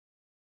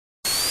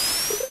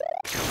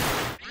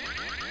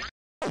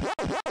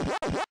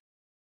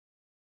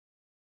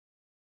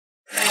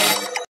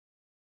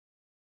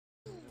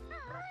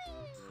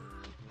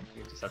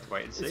just have to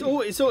wait and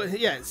see.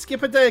 Yeah,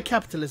 skip a day of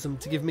capitalism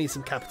to give me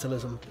some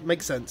capitalism.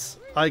 Makes sense.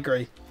 I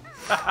agree.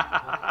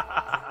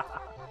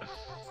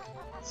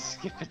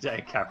 Skip a day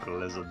of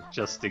capitalism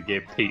just to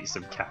give Pete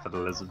some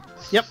capitalism.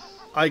 Yep,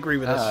 I agree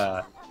with this.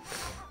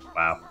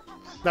 Wow.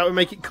 That would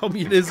make it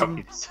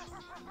communism.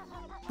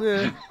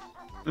 Yeah.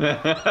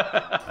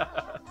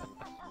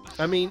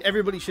 I mean,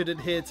 everybody should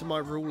adhere to my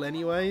rule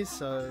anyway,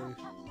 so...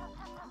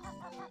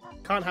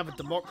 Can't have a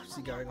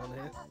democracy going on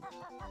here.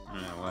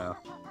 Oh, well.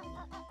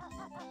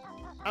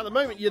 At the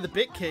moment, you're the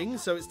bit king,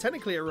 so it's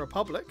technically a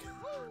republic.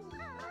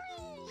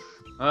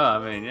 Oh, I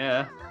mean,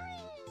 yeah.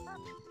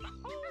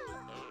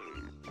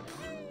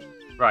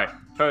 Right,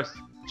 first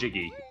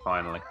Jiggy,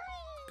 finally.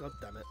 God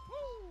damn it.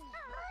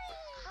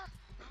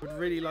 Would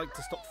really like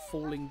to stop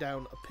falling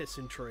down a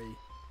pissing tree.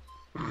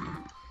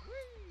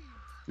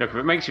 Look, if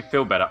it makes you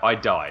feel better, I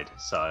died,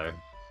 so...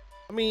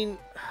 I mean,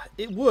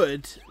 it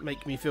would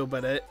make me feel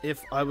better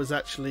if I was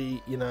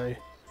actually, you know,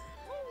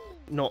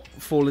 not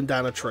falling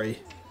down a tree.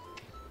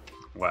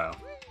 Wow.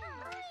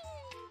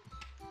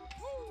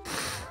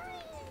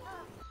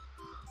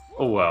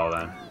 Oh, well,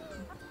 then.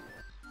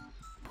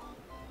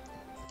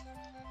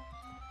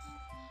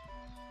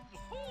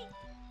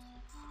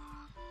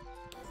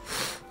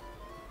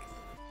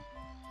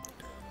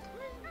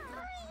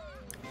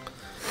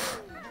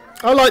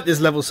 I like this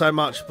level so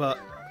much, but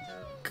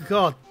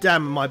god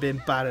damn am I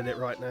being bad at it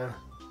right now.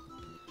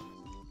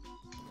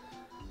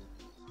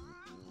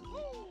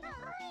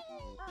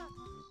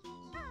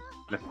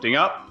 Lifting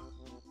up.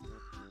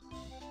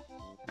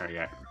 There we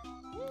go.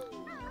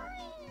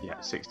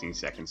 Yeah, 16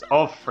 seconds.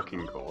 Of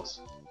freaking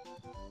course.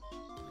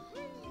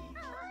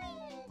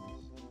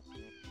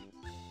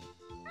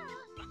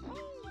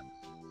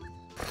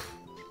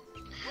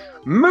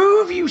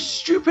 Move, you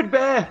stupid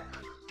bear!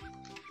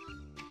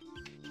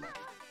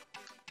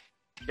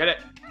 Get it.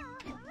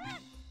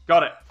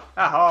 Got it.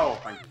 Oh,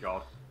 thank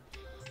God.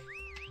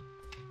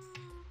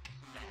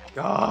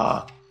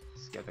 God.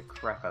 Scared the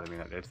crap out of me,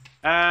 that did.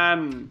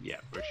 And, yeah,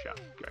 we're shut.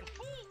 Great.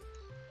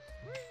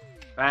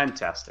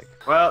 Fantastic.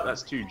 Well,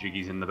 that's 2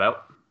 jiggies in the belt.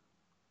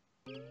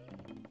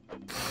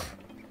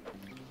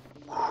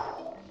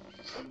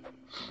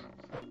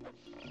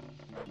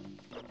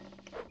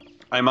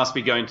 I must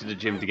be going to the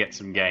gym to get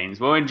some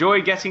gains. Well,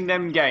 enjoy getting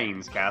them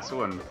gains,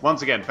 Castle. And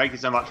once again, thank you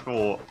so much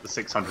for the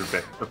 600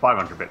 bits, the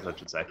 500 bits, I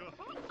should say.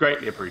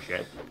 Greatly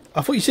appreciate.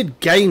 I thought you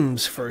said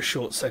games for a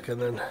short second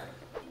then. I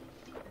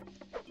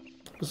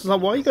was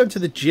like, why are you going to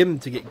the gym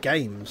to get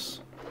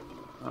games?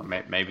 Well,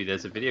 maybe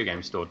there's a video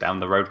game store down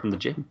the road from the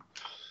gym.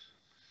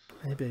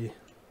 Maybe.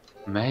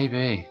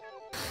 Maybe.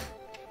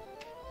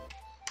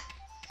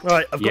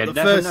 Right, I've got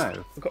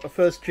the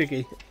first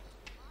jiggy.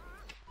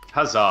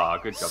 Huzzah,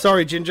 good job.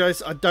 Sorry,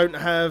 Gingos, I don't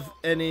have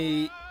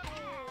any...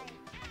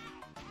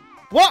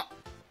 What?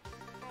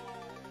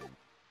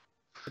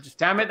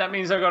 Damn it, that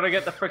means I've got to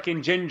get the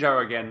frickin' Ginger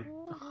again.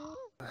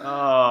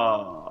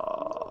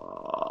 Oh,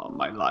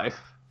 my life.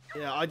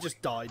 Yeah, I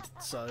just died,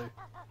 so...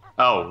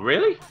 Oh,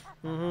 really?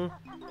 Mm-hmm.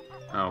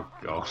 Oh,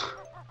 God.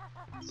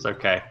 It's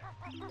okay.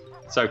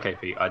 It's okay,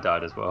 Pete, I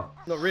died as well.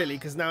 Not really,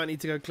 because now I need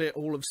to go clear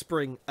all of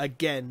spring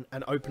again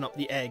and open up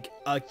the egg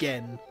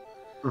again.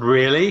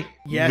 Really?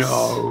 Yes.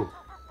 No.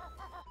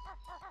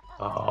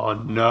 Oh,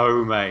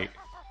 no, mate.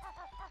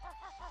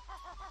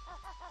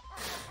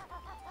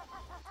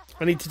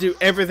 I need to do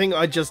everything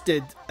I just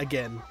did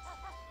again.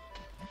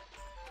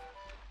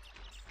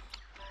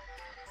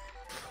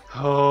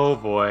 Oh,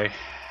 boy.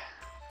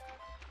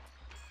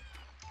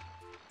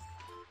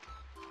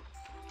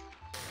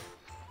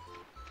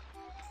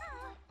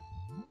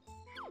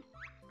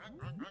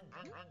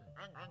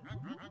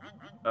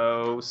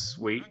 Oh,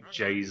 sweet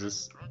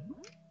Jesus.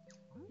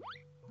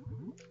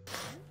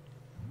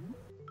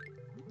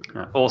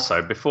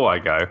 Also, before I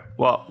go,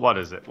 what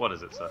is it? What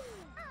is it, sir?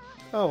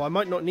 Oh, I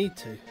might not need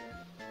to.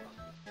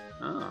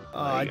 Oh,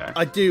 there you go.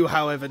 I do,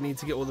 however, need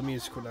to get all the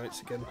musical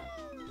notes again.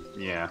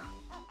 Yeah.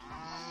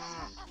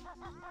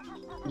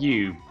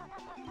 You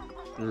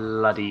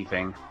bloody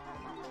thing.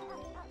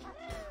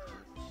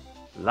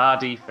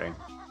 Bloody thing.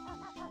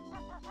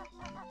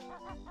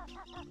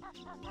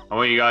 I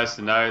want you guys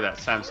to know that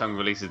Samsung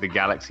releases the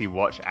Galaxy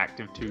Watch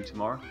Active 2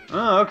 tomorrow.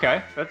 Oh,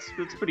 okay. That's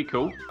pretty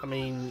cool. I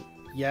mean,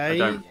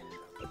 yay.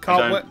 I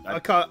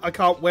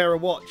can't wear a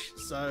watch,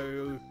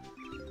 so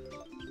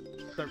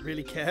don't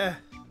really care.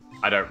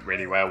 I don't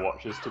really wear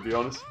watches, to be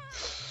honest.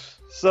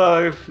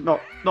 So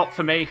not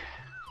for me.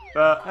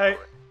 But hey,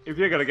 if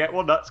you're gonna get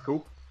one, that's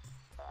cool.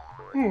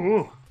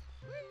 Ooh.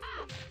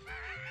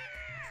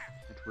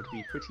 It would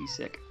be pretty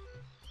sick.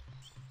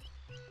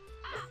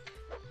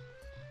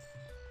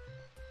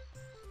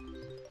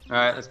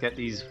 Alright, let's get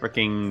these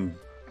freaking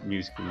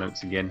musical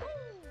notes again.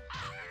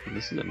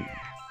 Listen.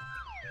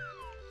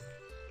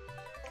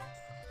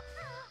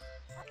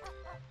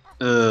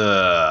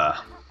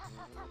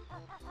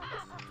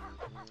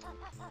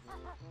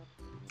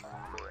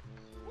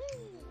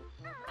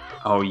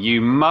 Oh,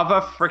 you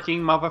mother frick.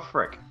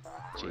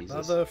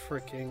 Jesus. Mother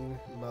frick.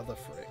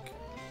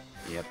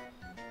 Yep.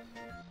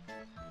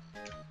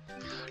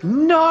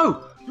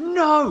 No!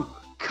 No!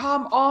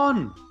 Come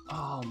on!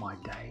 Oh my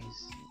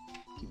days.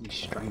 Give me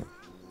strength.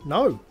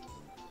 No.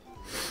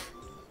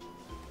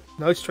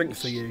 No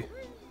strength for you.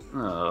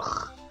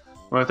 Ugh.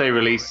 What if they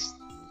release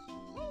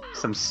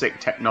some sick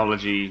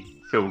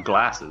technology-filled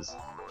glasses?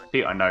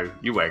 Pete, I know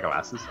you wear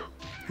glasses.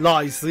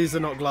 Lies. These are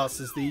not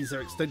glasses. These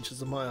are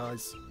extensions of my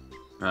eyes.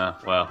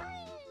 Well.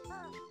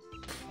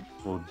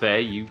 Well, there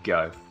you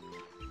go.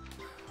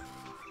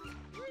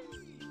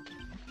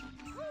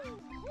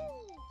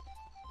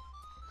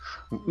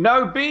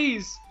 No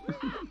bees!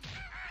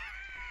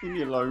 Leave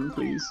me alone,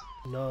 please.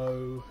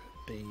 No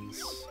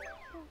bees.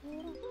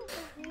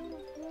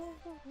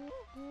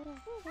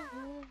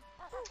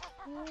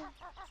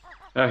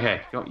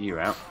 Okay, got you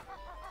out.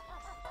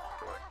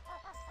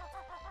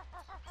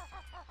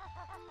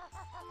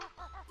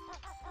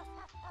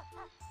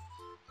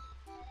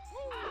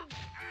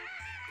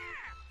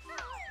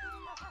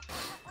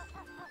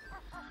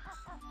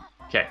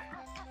 Okay.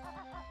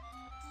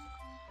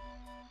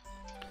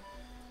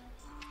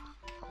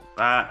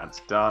 That's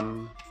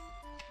done.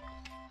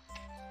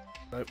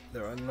 Nope,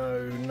 there are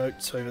no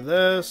notes over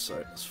there, so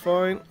that's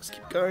fine. Let's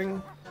keep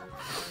going.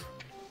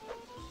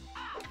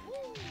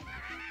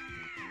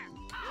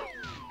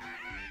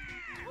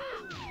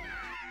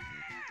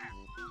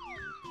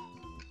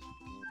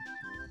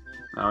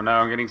 Oh no,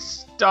 I'm getting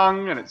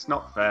stung and it's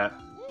not fair.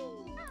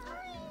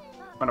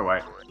 Run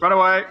away. Run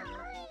away!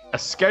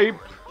 Escape!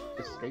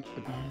 Escape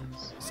the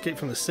bees. Escape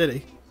from the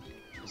city.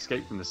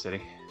 Escape from the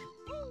city.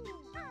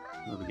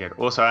 Really good.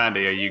 Also,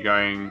 Andy, are you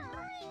going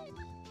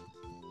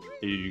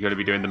to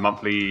be doing the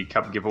monthly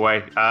cup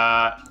giveaway?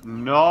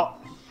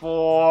 Not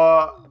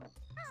for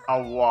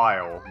a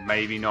while.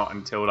 Maybe not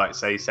until, like,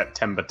 say,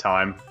 September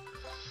time.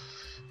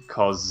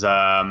 Because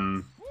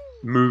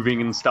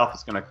moving and stuff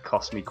is going to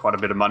cost me quite a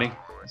bit of money.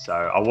 So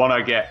I want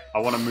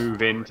to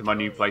move into my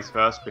new place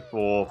first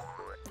before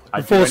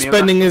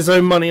spending his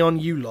own money on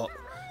you lot,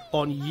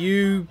 on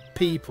you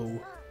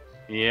people.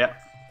 Yeah.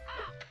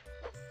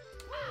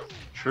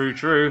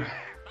 True.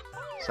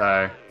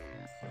 So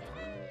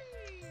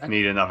I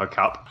need another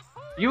cup.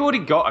 You already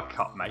got a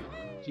cup, mate.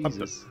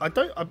 Jesus. I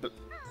don't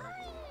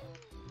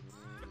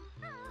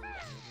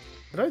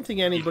think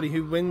anybody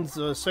who wins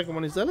the second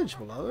one is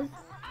eligible, are they?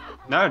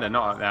 No, they're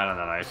not.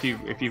 No.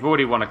 If you've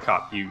already won a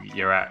cup,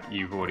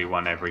 you've already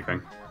won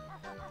everything.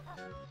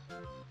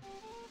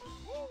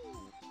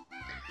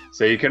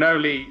 So you can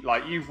only,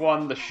 like, you've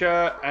won the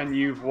shirt and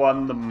you've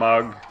won the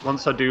mug.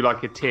 Once I do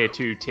like a tier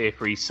 2, tier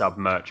 3 sub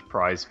merch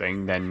prize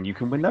thing, then you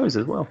can win those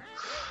as well.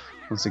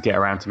 Once I get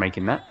around to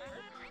making that.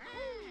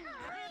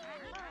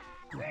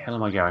 Where the hell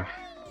am I going?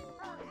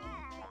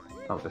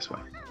 Oh, this way.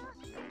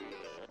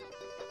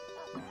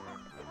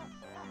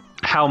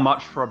 How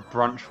much for a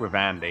brunch with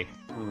Andy?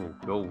 Oh,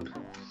 gold.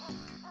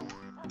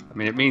 I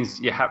mean, it means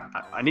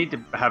I need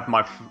to have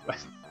my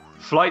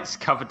flights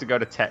covered to go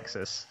to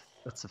Texas.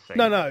 That's a thing.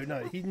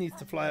 No. He needs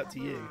to fly out to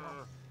you.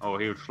 Oh,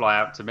 he would fly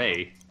out to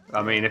me.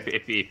 I mean,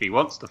 if he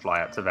wants to fly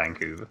out to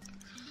Vancouver,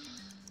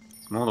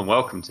 he's more than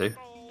welcome to.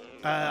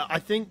 I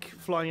think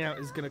flying out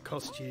is going to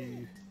cost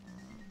you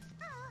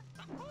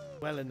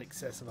well in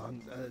excess of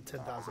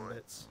 10,000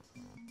 bits.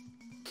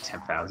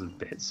 10,000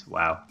 bits.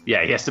 Wow.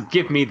 Yeah, he has to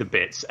give me the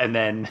bits, and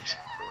then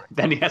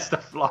he has to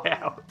fly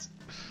out.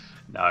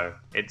 No,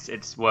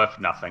 it's worth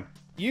nothing.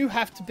 You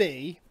have to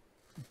be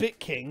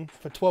Bit King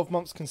for 12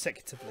 months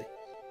consecutively.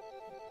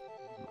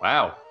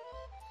 Wow.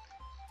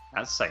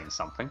 That's saying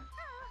something.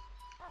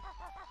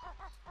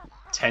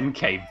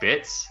 10k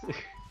bits?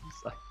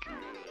 It's like,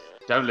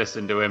 don't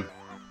listen to him.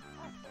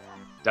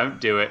 Don't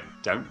do it.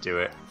 Don't do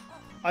it.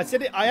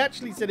 I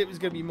actually said it was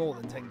going to be more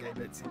than 10k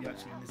bits if you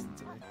actually listened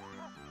to me.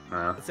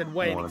 I said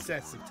way in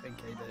excess of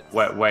 10k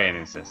bits. Way in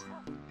excess.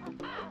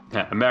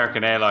 Yeah,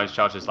 American Airlines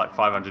charges like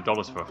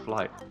 $500 for a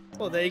flight.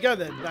 Well, there you go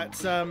then.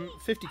 That's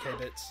 50k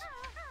bits.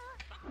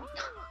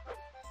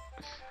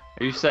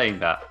 Are you saying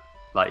that?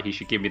 Like, he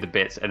should give me the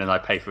bits and then I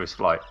pay for his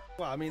flight?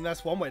 Well, I mean,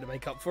 that's one way to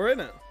make up for it,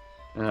 isn't it?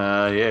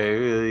 Yeah,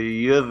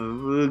 you have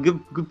a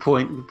good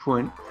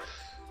point.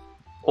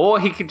 Or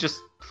he could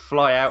just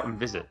fly out and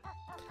visit.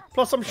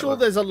 Plus, I'm sure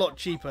there's a lot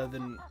cheaper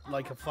than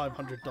like a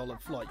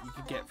 $500 flight you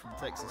could get from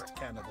Texas to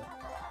Canada.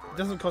 It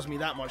doesn't cost me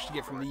that much to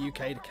get from the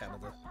UK to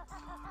Canada.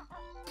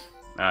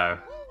 No,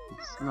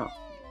 it's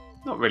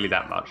not really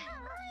that much.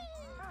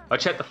 I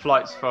checked the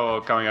flights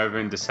for going over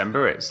in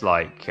December. It's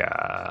like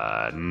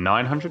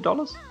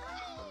 $900.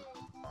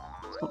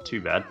 It's not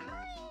too bad.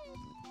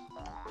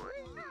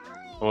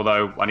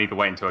 Although I need to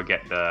wait until I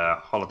get the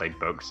holiday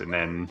books, and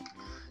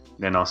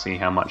then I'll see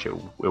how much it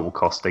will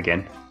cost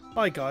again.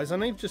 Hi guys, I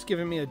know you've just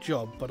given me a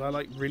job, but I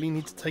really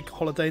need to take a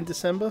holiday in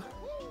December.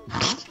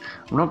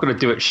 I'm not going to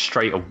do it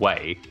straight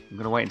away. I'm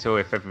going to wait until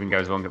if everything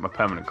goes well and get my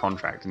permanent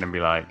contract, and then be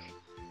like,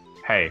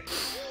 hey,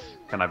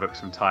 can I book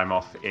some time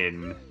off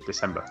in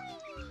December?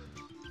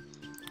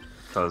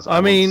 Because I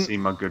want to see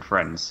my good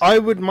friends. I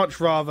would much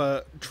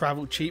rather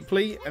travel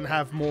cheaply and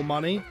have more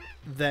money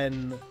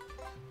than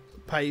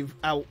pay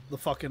out the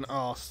fucking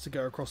arse to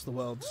go across the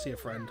world to see a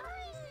friend.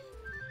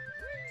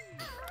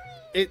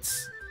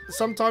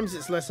 sometimes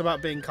it's less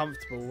about being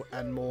comfortable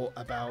and more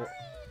about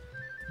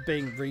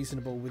being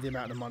reasonable with the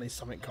amount of money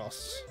something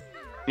costs.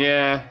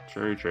 Yeah,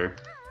 true, true.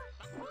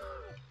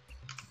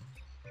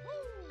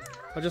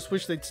 I just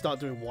wish they'd start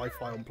doing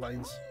Wi-Fi on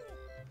planes.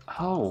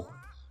 Oh.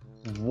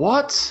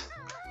 What?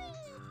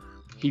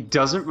 He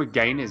doesn't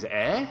regain his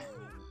air?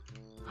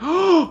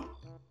 Oh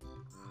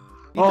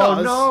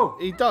does, no!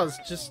 He does,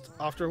 just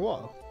after a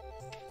while.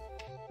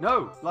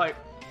 No, like...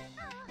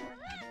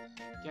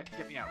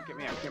 Get me out, get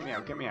me out, get me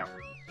out, get me out.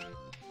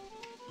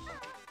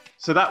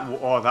 So that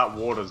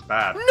water's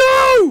bad.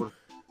 No!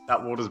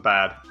 That water's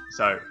bad.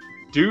 So,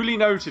 duly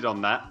noted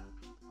on that.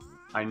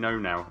 I know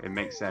now, it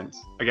makes sense.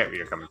 I get where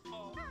you're coming.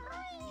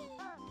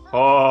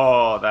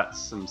 Oh, that's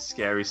some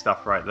scary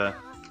stuff right there.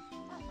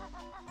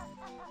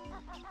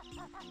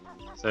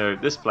 So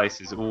this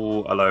place is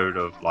all a load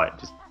of like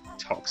just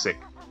toxic,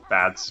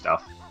 bad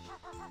stuff.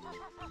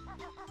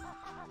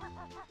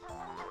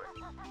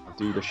 I'll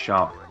do the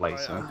shark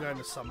place. Right, I'm going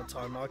to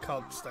summertime. I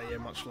can't stay here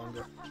much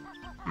longer.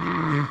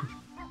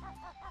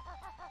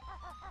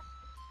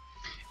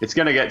 It's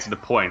going to get to the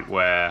point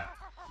where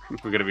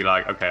we're going to be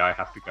like, okay, I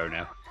have to go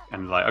now.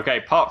 And like,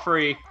 okay, part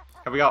 3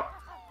 coming up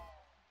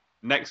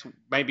next,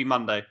 maybe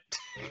Monday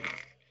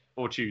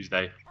or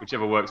Tuesday,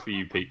 whichever works for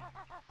you, Pete.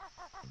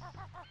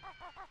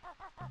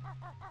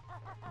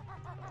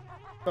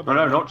 Oh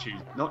no, not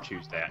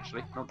Tuesday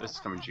actually. Not this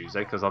coming Tuesday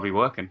because I'll be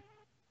working.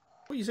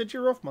 Well, you said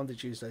you're off Monday,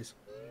 Tuesdays.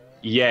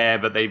 Yeah,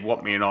 but they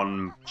want me in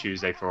on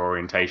Tuesday for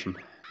orientation.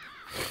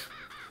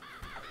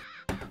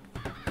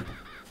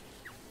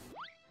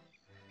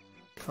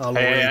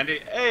 Hey, Andy.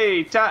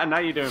 Hey, Tatton, how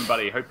you doing,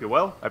 buddy? Hope you're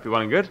well. Hope you're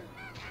well and good.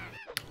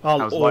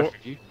 How's life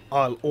with you?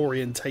 I'll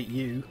orientate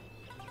you.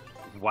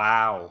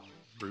 Wow.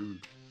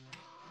 Rude.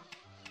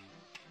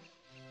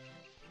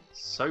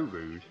 So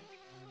rude.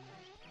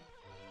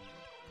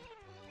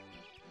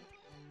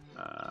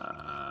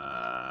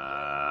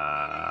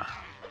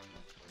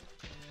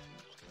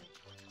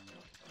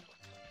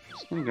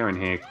 Just gonna go in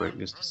here quick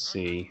just to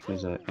see if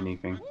there's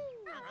anything.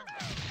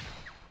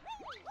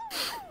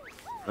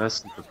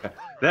 There's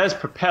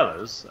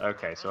propellers.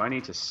 Okay, so I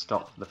need to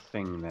stop the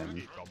thing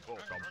then.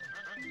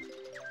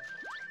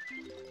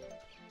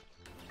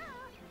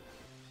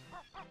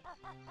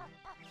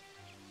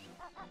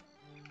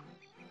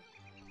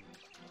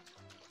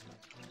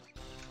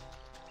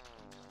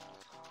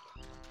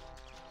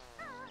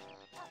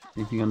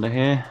 Anything under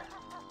here?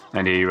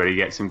 And are you ready to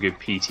get some good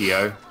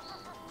PTO?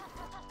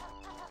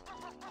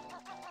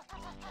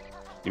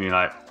 You mean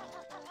like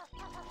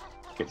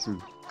get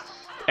some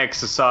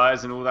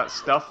exercise and all that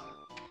stuff?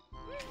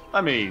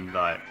 I mean,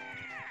 like,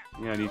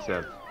 you know, I need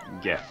to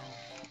get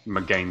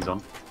my gains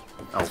on.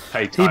 Oh,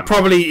 pay time.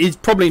 He's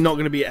probably not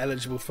going to be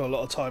eligible for a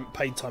lot of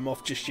paid time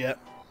off just yet.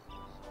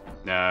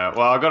 No,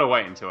 well, I've got to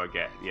wait until I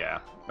get, yeah.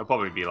 It'll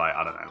probably be like,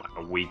 I don't know, like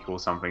a week or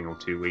something, or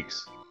 2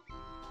 weeks.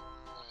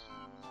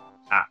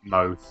 At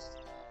most.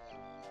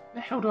 Where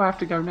the hell do I have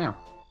to go now?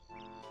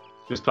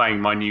 Just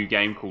playing my new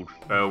game called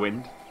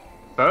Furwind.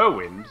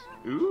 Furwind?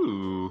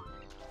 Ooh.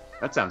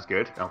 That sounds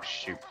good. Oh,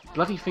 shoot.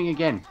 Bloody thing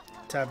again.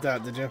 Tabbed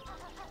out, did you?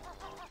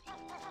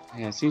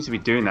 Yeah, it seems to be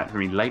doing that for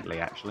me lately,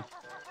 actually.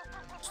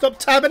 Stop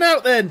tabbing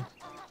out, then!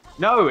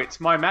 No,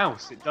 it's my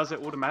mouse. It does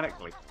it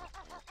automatically.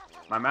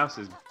 My mouse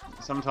is...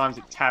 Sometimes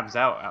it tabs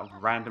out of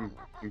random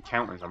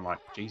encounters. I'm like,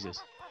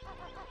 Jesus.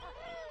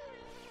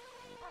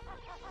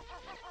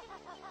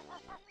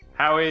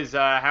 How is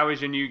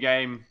your new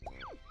game,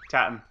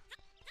 Tatton?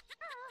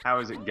 How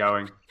is it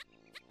going?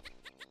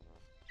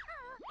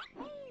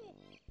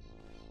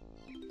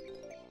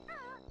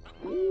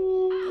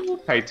 Ooh,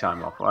 paid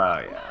time off.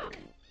 Well, yeah.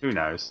 Who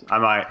knows?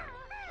 It'll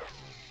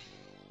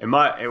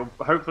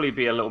hopefully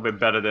be a little bit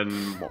better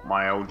than what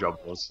my old job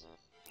was.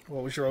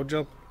 What was your old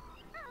job?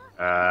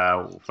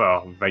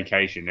 For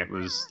vacation, it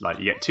was like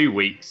you get 2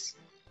 weeks,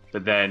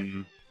 but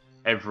then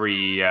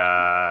every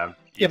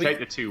you take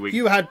the 2 weeks.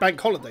 You had bank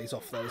holidays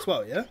off though as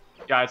well, yeah?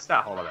 Yeah, it's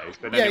stat holidays,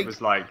 but then it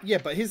was like... Yeah,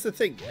 but here's the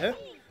thing, yeah?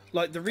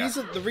 Like, the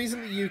reason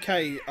the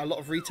UK, a lot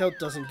of retail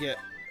doesn't get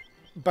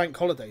bank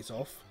holidays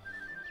off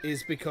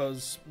is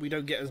because we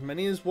don't get as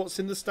many as what's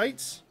in the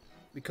States.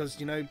 Because,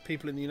 you know,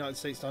 people in the United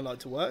States don't like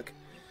to work.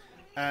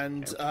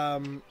 And,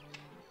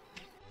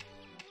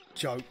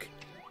 joke.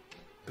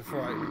 Before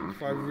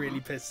I really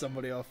piss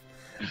somebody off.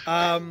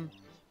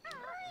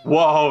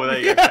 Whoa, there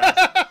you go.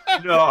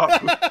 No!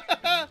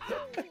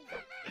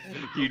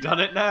 You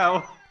done it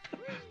now,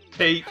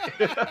 Pete.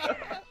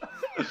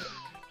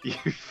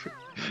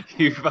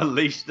 You've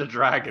unleashed the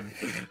dragon.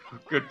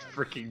 Good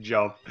freaking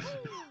job.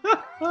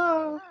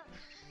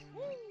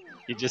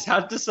 You just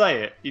had to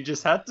say it. You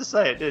just had to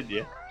say it, didn't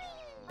you?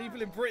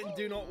 People in Britain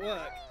do not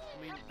work. I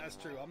mean, that's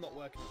true. I'm not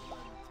working at the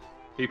moment.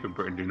 People in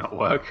Britain do not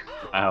work.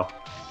 Wow.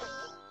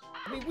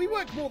 I mean, we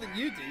work more than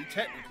you do,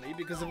 technically,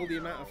 because of all the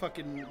amount of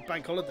fucking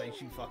bank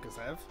holidays you fuckers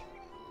have.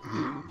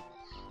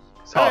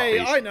 Hey,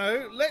 I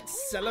know.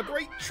 Let's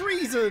celebrate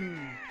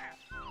treason.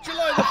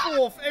 July the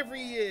 4th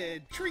every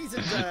year.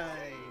 Treason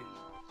Day.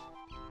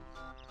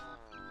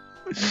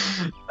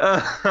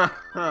 Oh,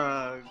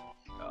 God.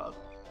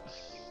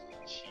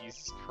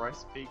 Jesus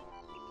Christ, Pete.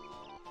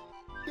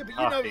 Yeah, but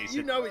Half you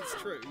decent. know it's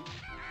true.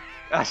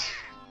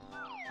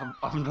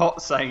 I'm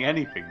not saying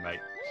anything, mate.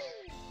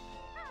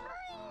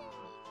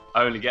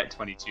 I only get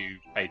 22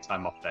 paid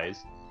time off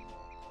days.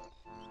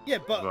 Yeah,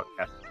 but Look,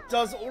 yeah.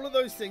 does all of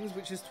those things,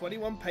 which is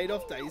 21 paid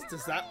off days,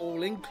 does that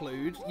all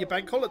include your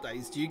bank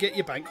holidays? Do you get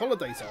your bank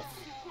holidays off?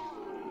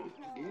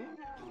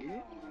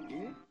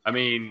 I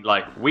mean,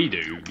 like, we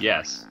do,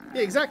 yes.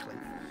 Yeah, exactly.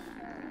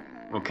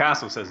 Well,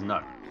 Castle says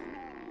no.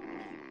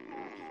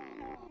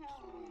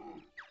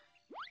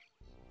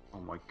 Oh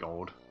my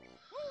god.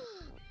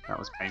 That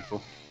was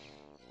painful.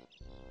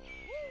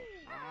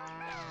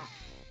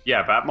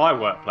 Yeah, but at my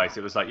workplace,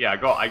 it was like, yeah,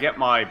 I get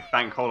my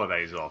bank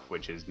holidays off,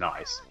 which is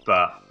nice,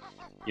 but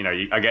you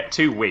know, I get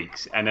 2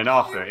 weeks, and then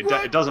after it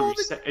doesn't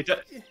reset.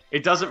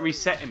 It doesn't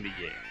reset in the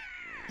year.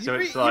 So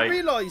it's like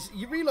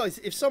you realize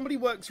if somebody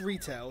works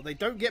retail, they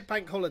don't get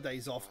bank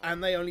holidays off,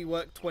 and they only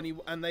work 20,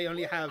 and they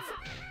only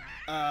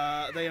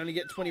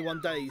get 21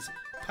 days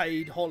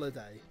paid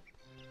holiday,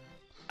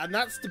 and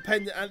that's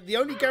dependent. And the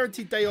only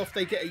guaranteed day off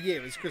they get a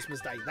year is Christmas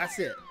Day. That's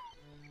it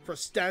for a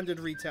standard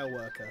retail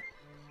worker.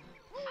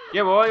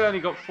 yeah, well, I only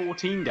got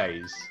 14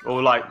 days,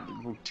 or like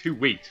 2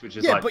 weeks, which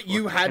is Yeah, like. but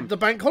you had the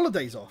bank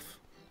holidays off.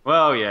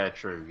 Well, yeah,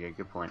 true. Yeah,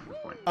 good point.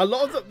 Good point. A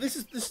lot of this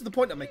is the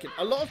point I'm making.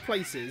 A lot of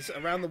places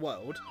around the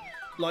world,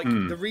 like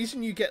the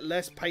reason you get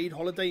less paid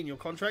holiday in your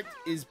contract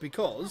is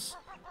because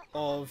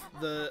of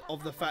the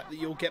fact that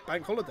you'll get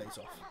bank holidays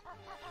off.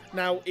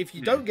 Now, if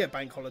you don't get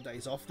bank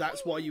holidays off,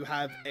 that's why you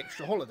have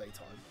extra holiday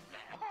time.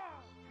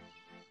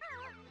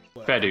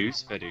 Fair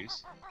dues, fair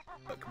dues.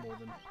 Work more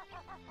than.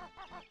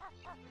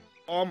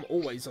 I'm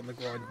always on the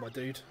grind, my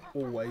dude.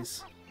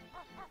 Always.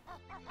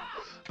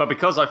 But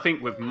because I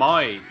think with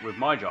my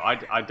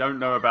job, I don't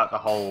know about the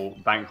whole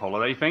bank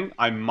holiday thing.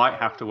 I might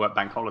have to work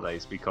bank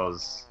holidays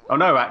because... Oh,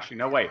 no, actually,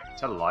 no, wait.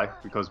 Tell a lie.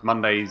 Because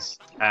Mondays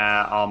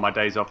are my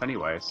days off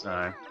anyway,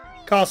 so...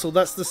 Castle,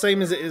 that's the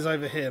same as it is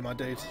over here, my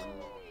dude.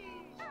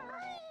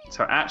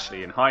 So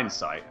actually, in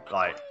hindsight,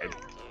 like,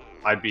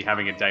 I'd be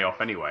having a day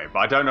off anyway. But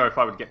I don't know if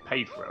I would get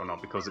paid for it or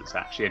not because it's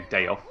actually a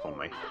day off for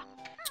me.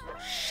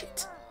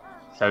 Shit.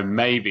 So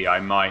maybe they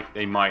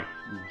might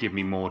give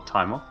me more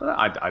time off for that.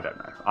 I don't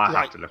know. I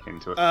have to look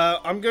into it.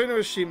 I'm going to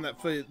assume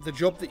that for the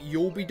job that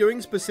you'll be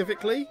doing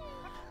specifically,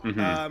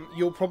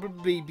 you'll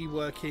probably be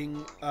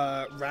working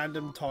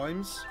random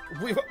times.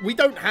 We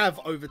don't have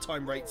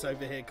overtime rates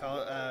over here.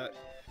 A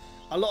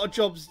lot of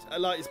jobs,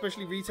 like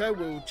especially retail,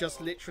 will just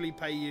literally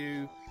pay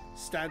you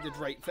standard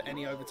rate for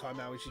any overtime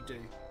hours you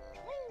do.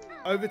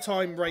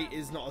 Overtime rate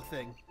is not a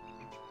thing.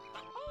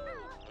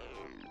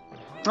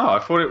 Oh, I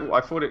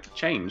thought it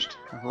changed.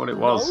 I thought it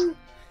was. No,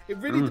 it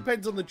really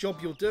depends on the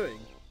job you're doing.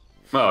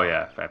 Oh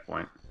yeah, fair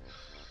point.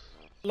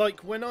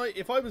 Like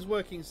if I was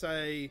working,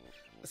 say,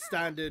 a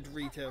standard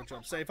retail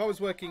job, say if I was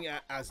working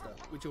at Asda,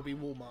 which will be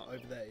Walmart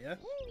over there, yeah?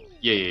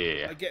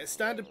 Yeah. I get a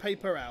standard pay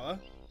per hour.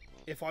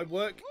 If I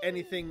work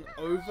anything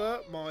over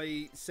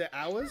my set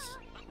hours,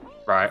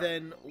 right,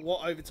 then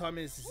what overtime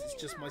is it's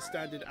just my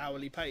standard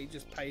hourly pay,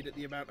 just paid at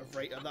the amount of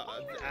rate of the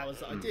hours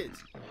that I did.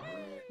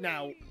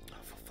 Now,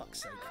 for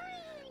fuck's sake.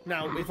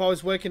 Now, if I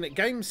was working at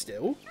Game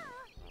Still...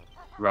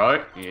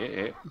 Right,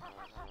 yeah.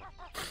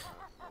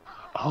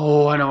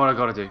 Oh, I know what I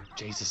gotta do.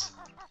 Jesus.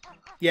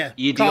 Yeah.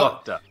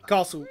 Idiota.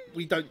 Castle,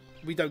 we don't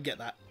get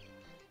that.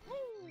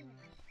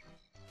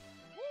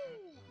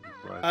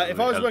 If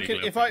I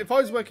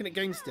was working at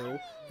Game Still,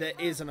 there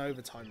is an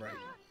overtime rate.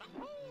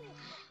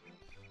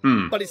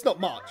 But it's not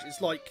much. It's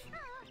like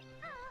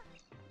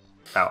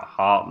about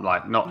half,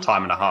 like not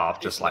time and a half,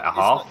 just like a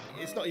half.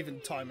 It's not even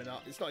time and a.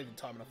 It's not even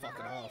time and a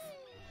fucking half.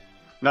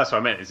 That's what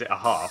I meant. Is it a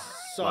half?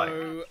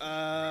 So,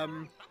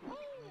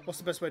 what's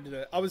the best way to do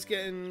it? I was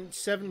getting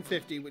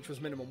 $7.50, which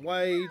was minimum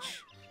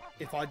wage.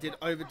 If I did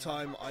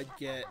overtime, I'd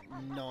get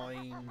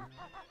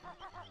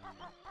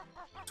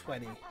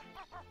 $9.20,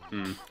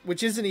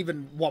 which isn't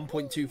even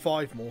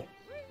 1.25 more.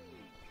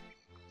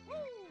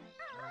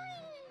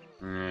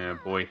 Yeah,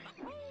 boy.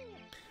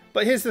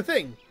 But here's the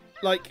thing,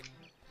 like,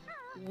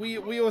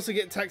 we also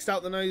get taxed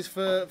out the nose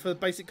for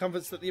basic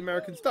comforts that the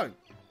Americans don't.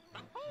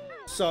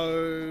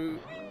 So,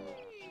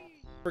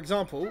 for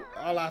example,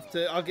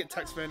 I'll get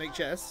taxed for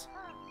NHS,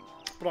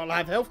 but I'll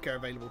have healthcare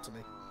available to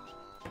me.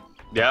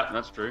 Yeah,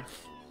 that's true.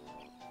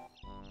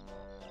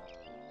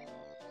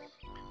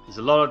 There's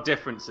a lot of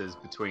differences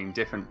between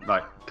different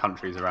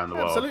countries around the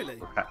world. Absolutely.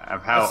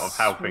 Of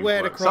how things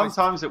work.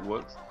 Sometimes it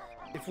works.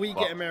 If we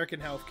get American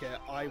healthcare,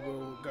 I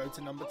will go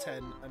to number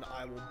 10 and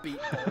I will beat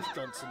Boris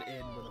Johnson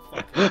in with a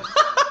fucking...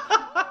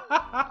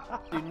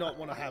 Do not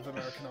want to have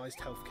Americanized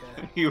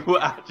healthcare. You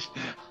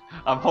actually...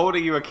 I'm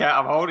holding you to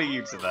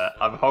that.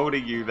 I'm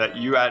holding you that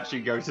you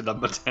actually go to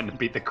number 10 and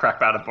beat the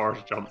crap out of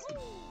Boris Johnson.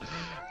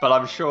 But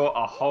I'm sure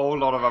a whole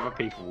lot of other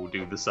people will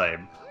do the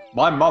same.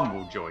 My mum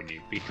will join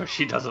you because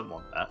she doesn't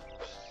want that.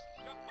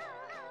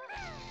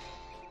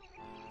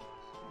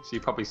 So you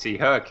probably see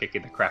her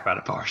kicking the crap out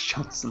of Boris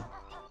Johnson.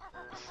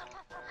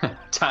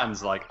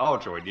 Tan's like, I'll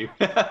join you.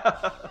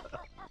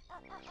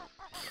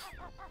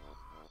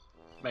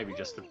 Maybe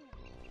just to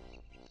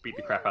beat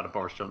the crap out of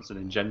Boris Johnson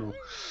in general.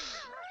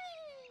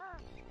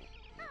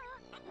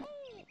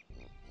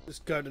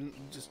 Just go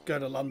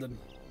to London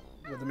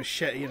with a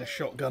machete and a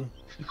shotgun.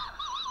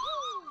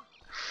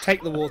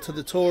 Take the war to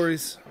the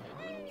Tories.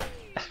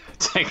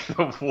 Take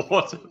the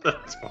war to the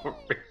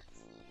Tories.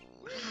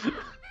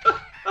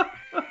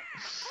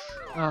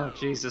 Oh,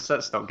 Jesus,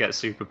 let's not get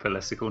super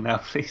political now,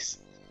 please.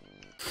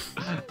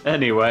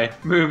 Anyway,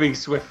 moving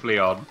swiftly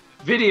on.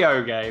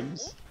 Video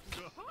games,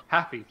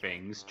 happy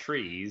things,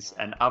 trees,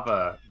 and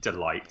other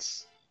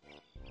delights.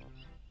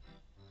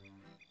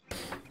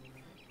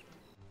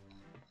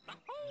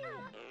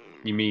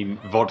 You mean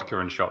vodka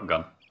and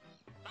shotgun?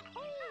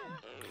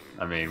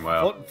 I mean,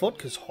 well...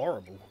 Vodka's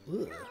horrible.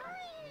 Ugh.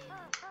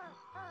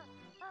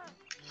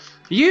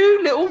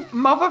 You little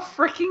mother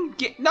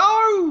freaking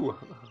No!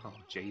 Oh,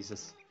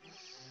 Jesus.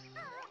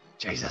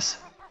 Jesus.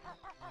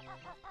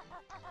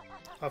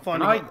 I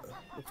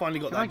finally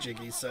got that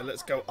jiggy, so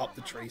let's go up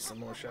the tree some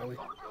more, shall we?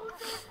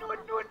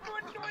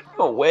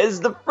 Oh, where's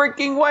the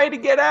freaking way to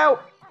get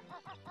out?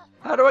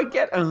 How do I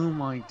get... Oh,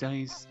 my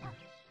days.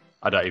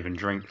 I don't even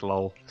drink,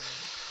 lol.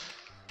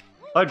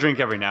 I drink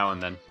every now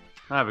and then.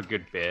 I have a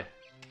good beer.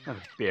 I have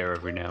a beer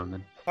every now and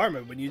then. I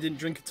remember when you didn't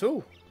drink at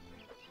all.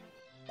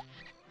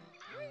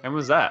 When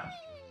was that?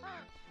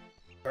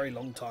 Very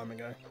long time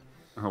ago.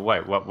 Oh,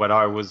 wait, what? When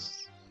I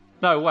was...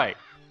 No, wait.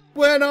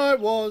 When I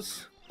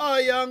was a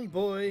young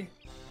boy,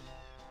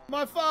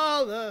 my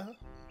father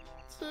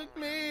took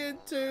me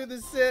into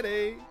the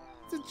city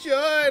to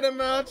join a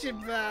marching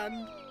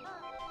band.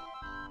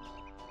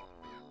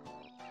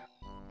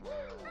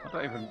 I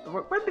don't even...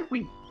 When did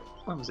we...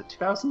 When was it?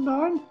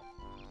 2009?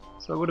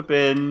 So it would have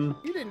been...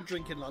 You didn't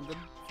drink in London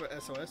for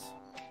SOS?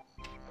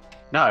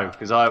 No,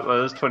 because I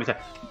was 2010.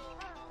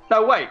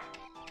 No, wait.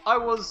 I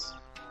was...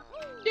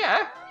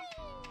 Yeah.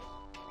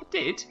 I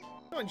did.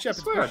 Not in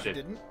Shepherd's Bush, you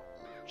didn't.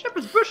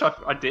 Shepherd's Bush,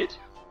 I did.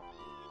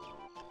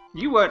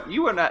 You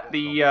weren't at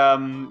the...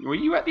 Were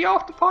you at the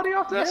after party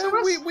after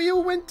SOS? we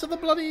all went to the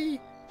bloody...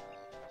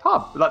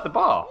 Pub, like the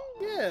bar.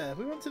 Yeah,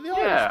 we went to the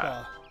Irish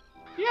bar.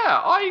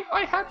 Yeah,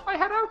 I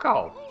had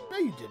alcohol. No,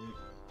 you didn't.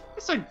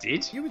 Yes, I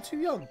did. You were too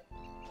young.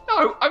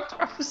 No,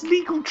 I was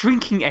legal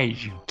drinking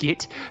age, you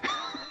git.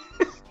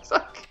 It's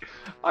like,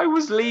 I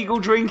was legal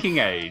drinking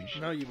age.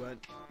 No, you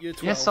weren't. You were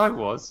 12. Yes, I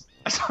was.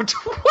 I'm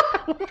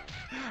 12.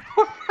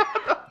 How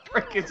the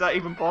frick is that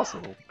even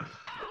possible?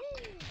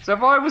 So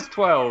if I was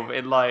 12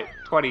 in, like,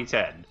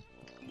 2010...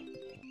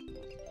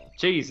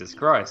 Jesus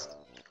Christ.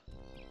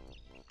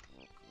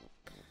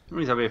 That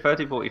means I'll be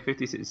 30, 40,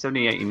 50, 60,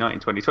 70, 80, 90,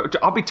 20, 20.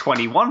 I'll be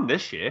 21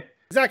 this year.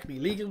 Exactly.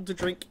 Legal to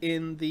drink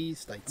in the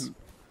States.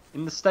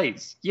 In the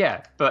States,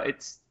 yeah. But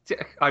it's...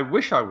 I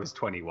wish I was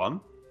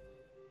 21.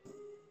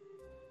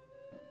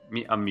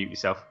 Unmute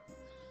yourself.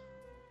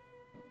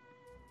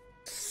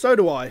 So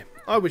do I.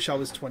 I wish I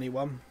was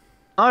 21.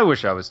 I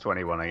wish I was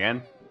 21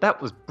 again.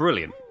 That was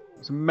brilliant. It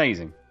was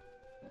amazing.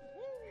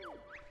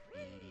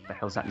 What the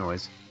hell's that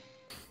noise?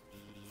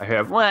 I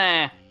hear wah,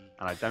 and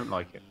I don't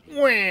like it.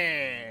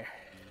 Wah.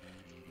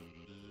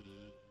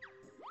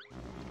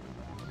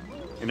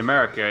 In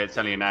America, it's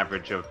only an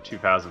average of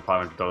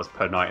 $2,500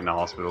 per night in the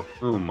hospital.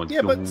 Oh my God.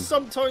 Yeah, but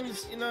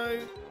sometimes, you know...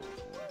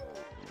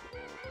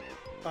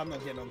 I'm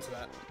not getting onto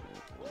that.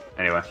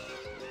 Anyway.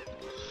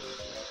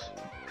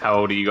 How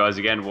old are you guys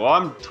again? Well,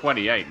 I'm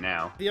 28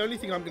 now. The only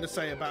thing I'm going to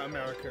say about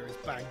America is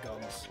ban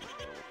guns.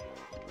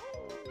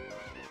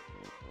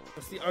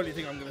 That's the only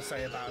thing I'm going to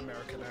say about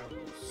America now.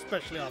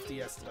 Especially after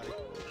yesterday.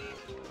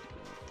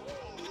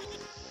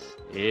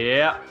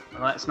 Yeah,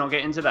 let's not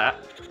get into that.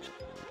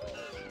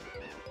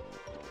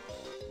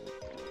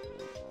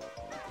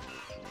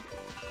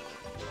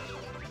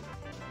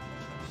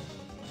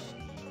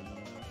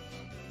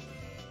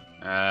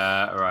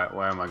 Right,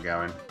 where am I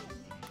going?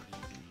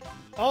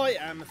 I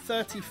am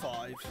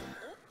 35.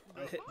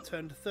 I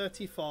turned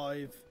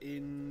 35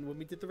 when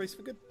we did the race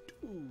for good.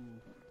 Ooh.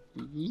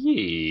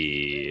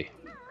 Yeah.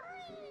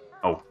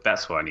 Oh,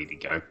 that's where I need to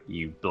go.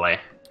 You bleh. I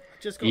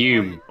just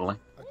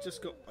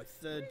got my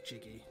third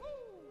jiggy.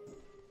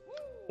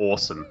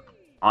 Awesome.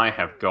 I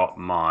have got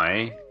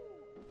my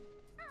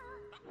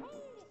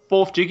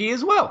fourth jiggy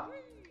as well.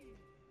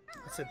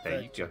 I said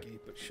third jiggy,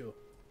 but sure.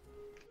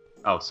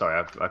 Oh,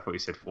 sorry. I thought you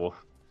said fourth.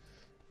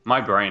 My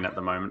brain at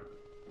the moment.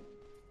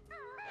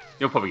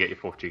 You'll probably get your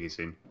fourth jiggy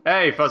soon.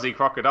 Hey, Fuzzy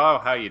Crocodile,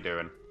 how you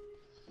doing?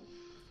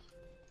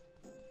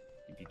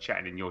 You'd be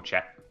chatting in your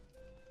chat.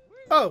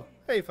 Oh,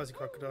 hey, Fuzzy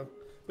Crocodile.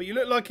 But you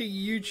look like a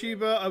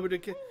YouTuber I would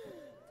have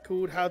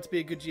called How to Be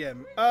a Good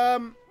GM.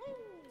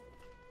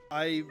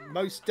 I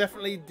most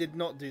definitely did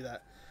not do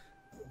that.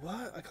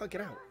 What? I can't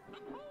get out.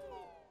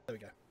 There we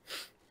go.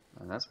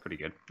 Oh, that's pretty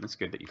good. That's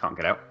good that you can't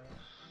get out.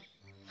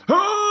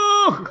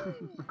 Oh!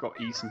 I got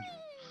eaten.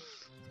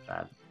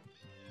 Bad.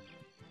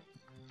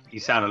 You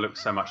sound and look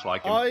so much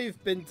like him.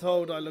 I've been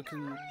told I look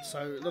and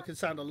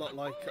sound a lot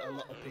like a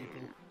lot of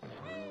people.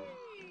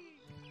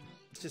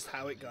 It's just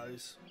how it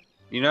goes.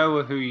 You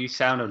know who you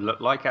sound and look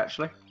like,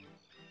 actually?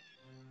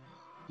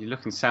 You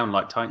look and sound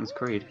like Titan's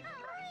Creed.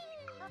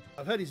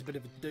 I've heard he's a bit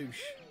of a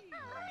douche.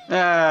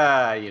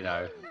 You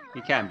know,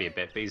 he can be a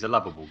bit, but he's a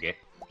lovable git.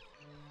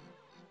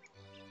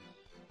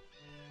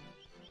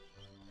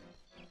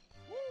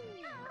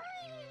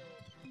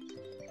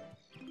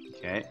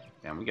 Okay,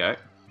 down we go.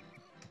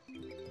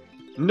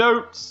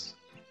 Notes!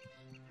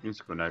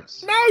 Musical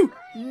notes. No!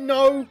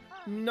 No!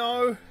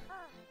 No! There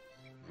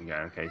we go,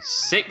 okay.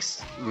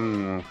 6?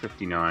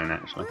 59,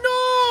 actually.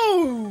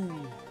 No!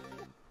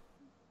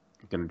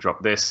 I'm gonna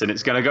drop this, and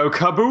it's gonna go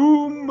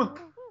kaboom!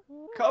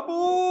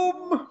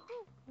 Kaboom!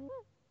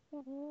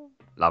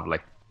 Lovely.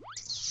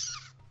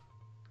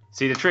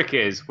 See, the trick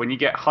is, when you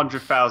get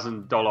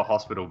 $100,000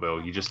 hospital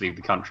bill, you just leave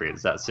the country.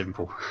 It's that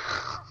simple.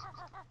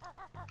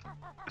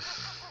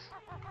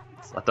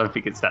 I don't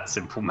think it's that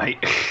simple, mate.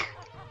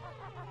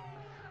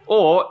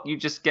 Or you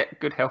just get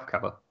good health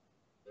cover.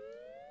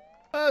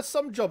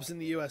 Some jobs in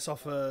the US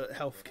offer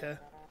healthcare.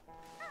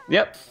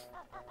 Yep.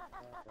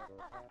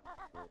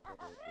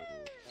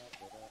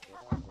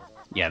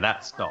 Yeah,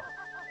 that's not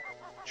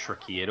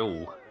tricky at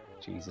all.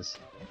 Jesus.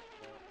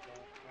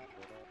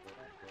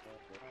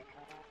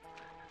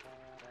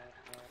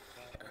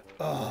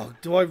 Oh,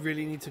 do I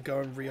really need to go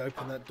and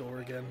reopen that door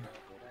again?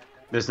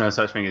 There's no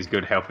such thing as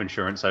good health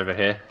insurance over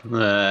here.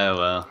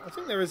 Well. I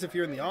think there is if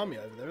you're in the army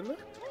over there, isn't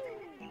there?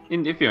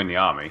 If you're in the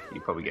army, you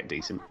probably get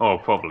decent. Or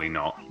probably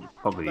not.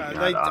 Probably. No,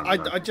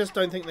 I just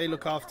don't think they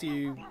look after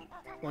you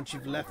once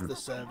you've left the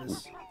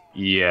service.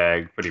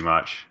 Yeah, pretty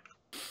much.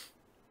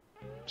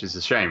 Which is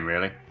a shame,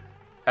 really.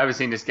 I haven't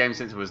seen this game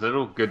since I was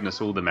little. Goodness,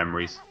 all the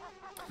memories.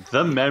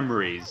 The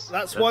memories.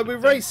 That's why we're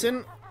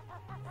racing.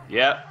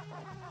 Yep.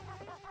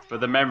 For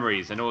the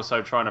memories, and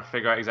also trying to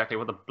figure out exactly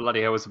what the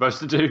bloody hell we're supposed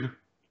to do.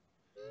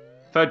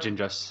 Virgin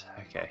just...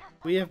 Okay.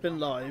 We have been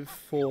live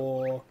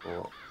for...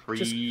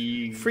 Just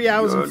 3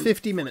 hours and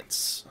 50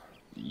 minutes.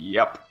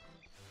 Yep.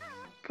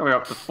 Coming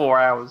up to 4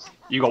 hours.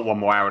 You got 1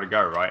 more hour to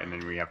go, right? And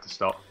then we have to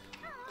stop.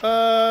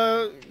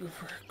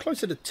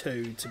 Closer to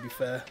 2, to be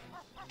fair.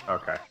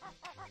 Okay.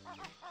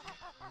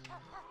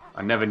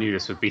 I never knew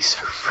this would be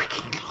so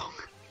freaking long.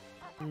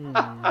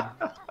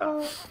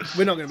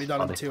 We're not going to be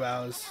done in 2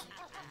 hours.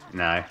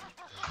 No.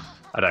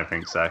 I don't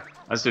think so.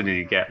 I still need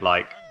to get,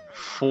 like,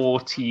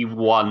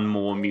 41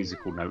 more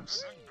musical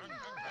notes.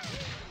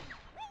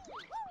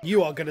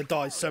 You are going to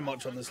die so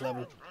much on this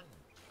level.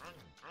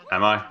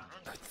 Am I?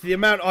 The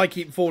amount I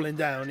keep falling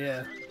down,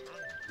 yeah.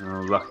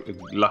 Oh,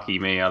 lucky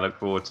me, I look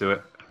forward to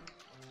it.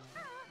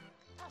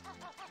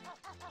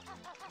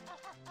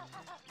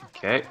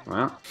 Okay,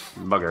 well,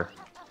 bugger.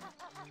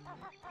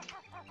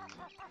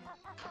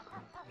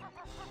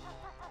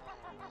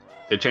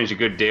 They changed a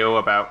good deal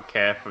about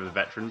care for the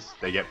veterans.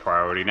 They get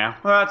priority now.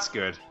 Well, that's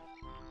good.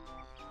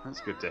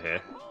 That's good to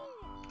hear.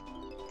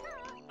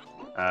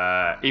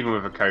 Even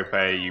with a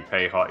copay, you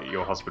pay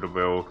your hospital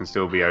bill can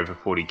still be over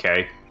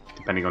 40k,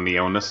 depending on the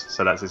illness.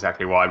 So that's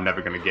exactly why I'm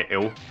never going to get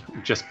ill,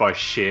 just by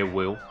sheer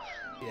will.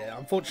 Yeah,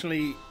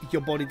 unfortunately,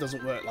 your body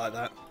doesn't work like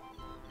that.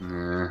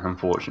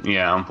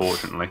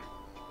 Unfortunately.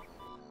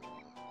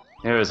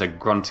 There is a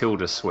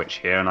Gruntilda switch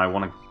here, and I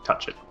want to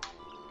touch it.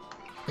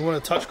 You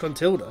want to touch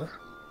Gruntilda?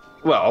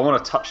 Well, I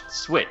want to touch the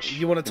switch.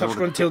 You want to touch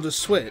Gruntilda's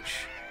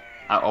switch?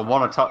 I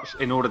want to touch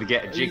in order to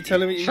get a jiggy. You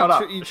telling me? Shut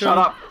up! Shut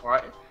up! All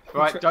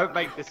right, don't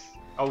make this.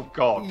 Oh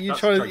God! You that's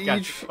trying a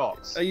gigantic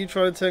box. Are you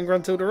trying to turn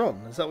Gruntilda on?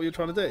 Is that what you're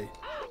trying to do?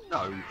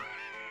 No.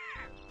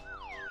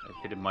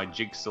 I hit my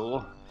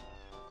jigsaw.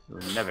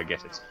 You'll never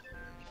get it.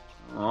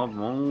 Oh,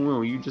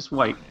 well, you just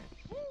wait.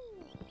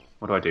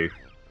 What do I do?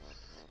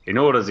 In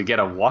order to get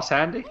a what,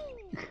 Andy?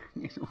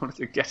 In order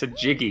to get a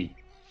jiggy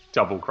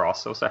double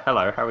cross. Also,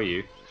 hello, how are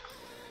you?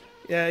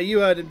 Yeah, you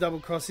heard him double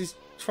cross. He's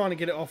trying to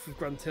get it off with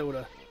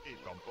Gruntilda.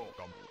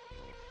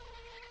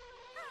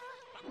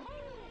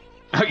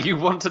 You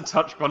want to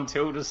touch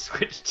Gruntilda's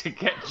switch to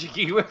get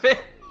jiggy with it?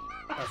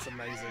 That's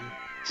amazing.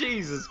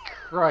 Jesus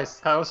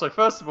Christ. Also,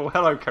 first of all,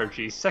 hello,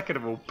 Coachy. Second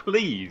of all,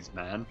 please,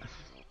 man.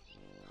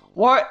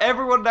 Why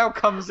everyone now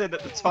comes in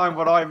at the time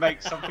when I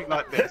make something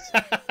like this?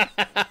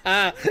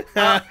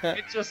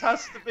 It just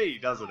has to be,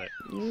 doesn't it?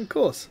 Of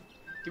course.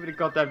 Give it a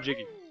goddamn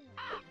jiggy.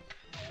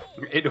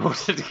 In order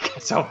to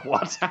get a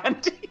what,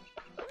 Andy?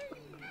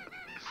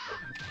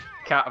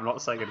 Cat, I'm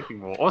not saying anything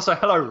more. Also,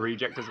 hello,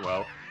 Reject, as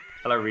well.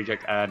 Hello,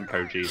 Reject and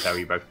Koji. How are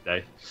you both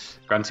today?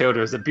 Gruntilda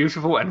is a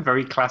beautiful and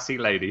very classy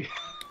lady.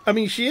 I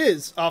mean, she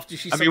is, after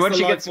she sucks the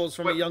life force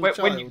from a young child.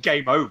 When you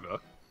game over.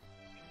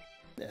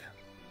 Yeah.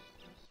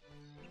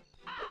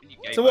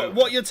 So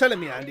what you're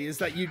telling me, Andy, is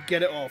that you'd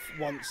get it off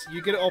once.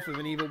 You get it off with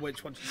an evil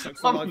witch once she sucks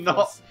the life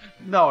force.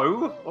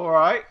 No,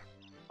 alright?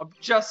 I'm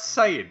just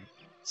saying.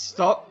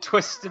 Stop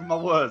twisting my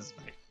words,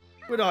 mate.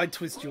 Would I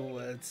twist your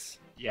words?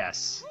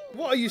 Yes.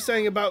 What are you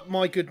saying about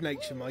my good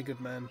nature, my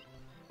good man?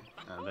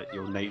 That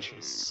your nature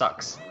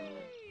sucks.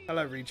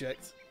 Hello,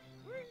 Reject.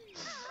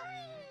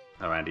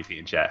 Oh, Andy Feet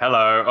in chat.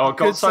 Hello. Oh,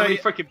 God, so many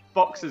freaking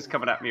boxes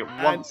coming at me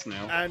at once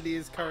now. Andy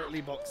is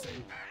currently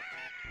boxing.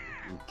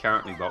 I'm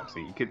currently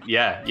boxing. You could,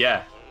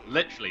 yeah.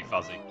 Literally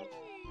fuzzy.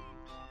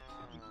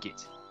 You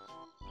git.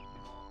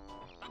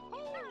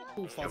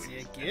 All fuzzy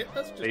again.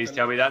 That's just Please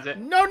tell me that's it.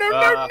 No, no,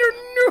 no,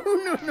 no,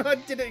 no, no! I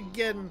did it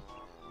again.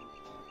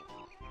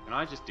 Can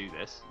I just do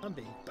this? I'm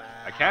being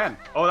bad. I can.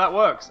 Oh, that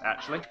works,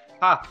 actually.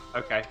 Ha!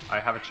 Okay, I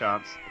have a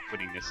chance of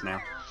winning this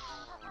now.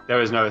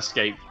 There is no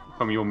escape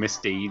from your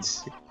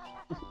misdeeds.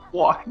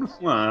 What?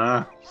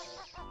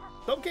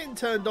 Stop getting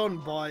turned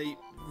on by... Really...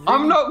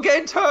 I'm not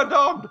getting turned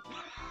on!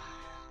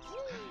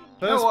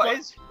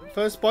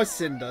 First by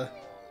Cinder.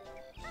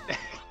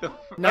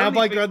 Now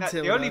by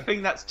Gruntilda. The only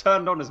thing that's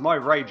turned on is my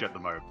rage at the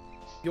moment.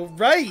 Your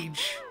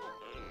rage?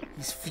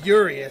 He's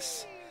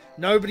furious.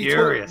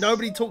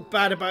 Nobody talked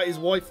bad about his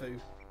waifu.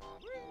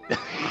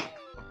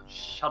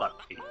 Shut up,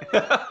 Pete.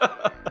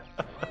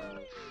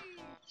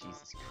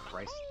 Jesus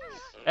Christ.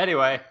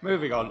 Anyway,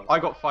 moving on. I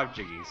got 5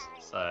 jiggies,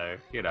 so,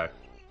 you know.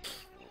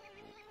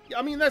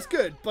 I mean, that's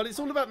good, but it's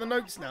all about the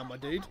notes now, my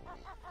dude.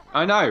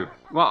 I know.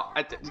 Well,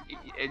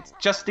 it's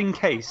just in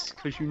case,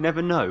 because you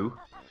never know.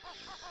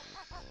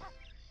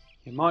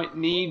 You might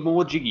need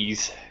more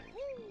jiggies.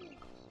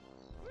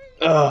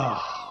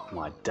 Oh,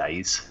 my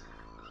days.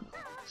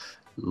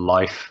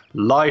 Life.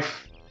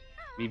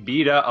 Mi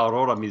vida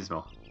ahora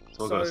mismo. That's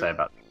all I've got to say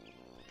about it.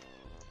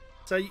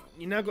 So,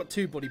 you now got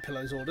 2 body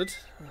pillows ordered.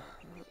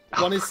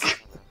 One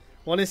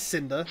is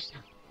Cinder.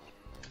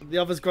 The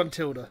other's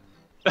Gruntilda.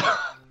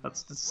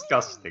 That's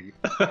disgusting.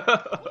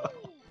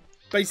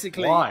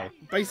 Basically, why?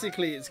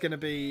 Basically, it's going to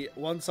be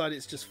one side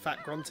it's just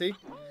Fat Grunty,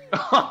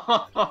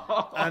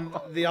 and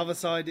the other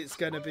side it's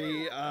going to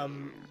be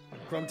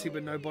Grunty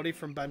with no body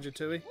from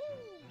Banjo-Kazooie.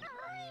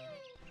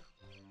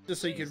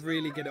 Just so you could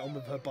really get it on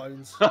with her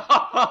bones.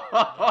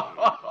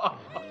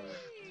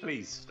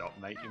 Please stop,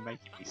 mate. You're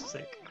making me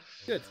sick.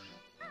 Good.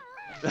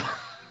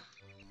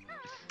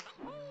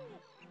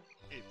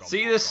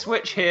 See the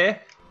switch here?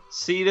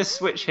 See the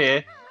switch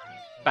here?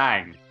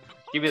 Bang.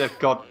 Give me the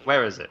god.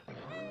 Where is it?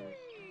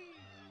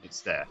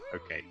 It's there.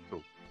 Okay,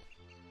 cool.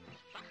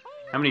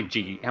 How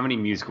many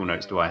musical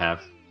notes do I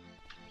have?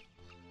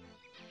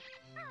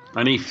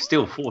 I need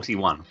still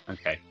 41.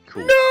 Okay,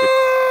 cool.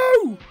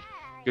 No!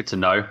 Good to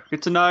know.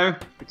 Good to know.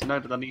 Good to know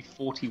that I need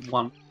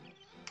 41.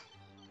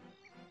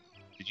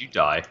 Did you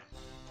die?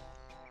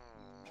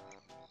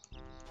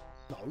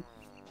 No.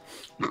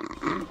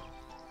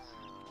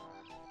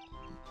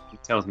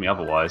 It tells me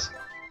otherwise.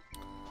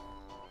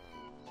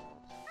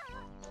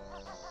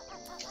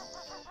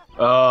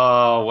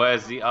 Oh,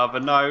 where's the other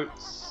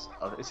notes?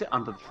 Oh, is it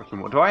under the freaking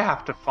wall? Do I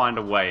have to find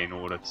a way in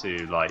order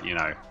to, like, you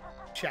know...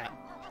 Chat.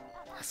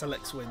 That's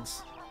Alex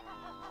wins.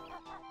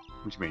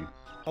 What do you mean?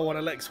 I want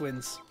Alex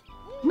wins.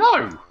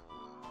 No!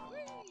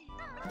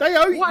 They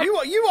owe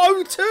you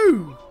owe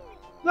 2!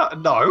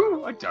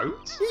 No, I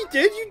don't. You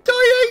did. You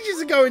died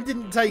ages ago and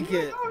didn't take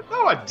it.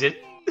 No, I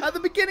didn't. At the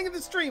beginning of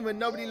the stream when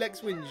nobody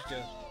Lex wins you.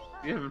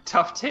 You have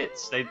tough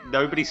tits.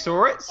 Nobody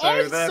saw it, so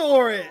I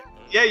saw it.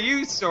 Yeah,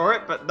 you saw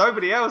it, but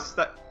nobody else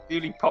that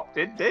newly popped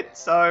in did.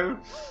 So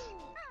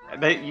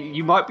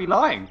you might be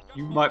lying.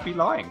 You might be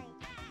lying.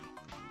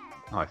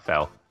 Oh, I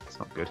fell. It's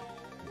not good.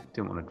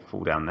 Didn't want to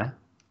fall down there.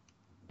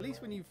 At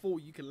least when you fall,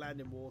 you can land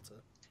in water.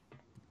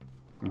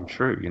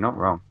 True. You're not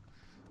wrong.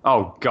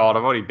 Oh God,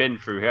 I've already been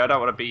through here. I don't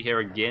want to be here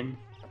again.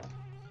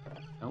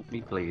 Help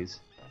me,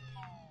 please.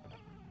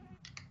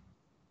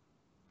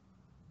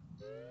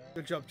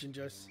 Good job,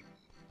 Jinjos.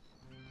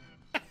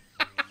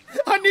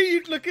 I knew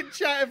you'd look at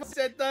chat if I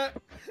said that.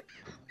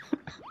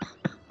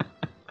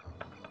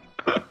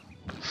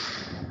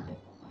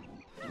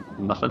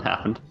 Nothing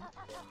happened.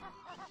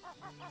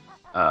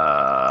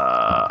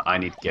 I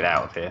need to get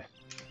out of here.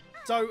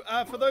 So,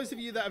 for those of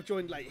you that have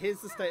joined late,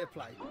 here's the state of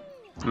play.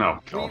 Oh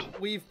God.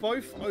 We've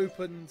both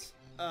opened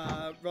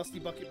Rusty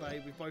Bucket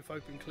Bay. We've both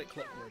opened Click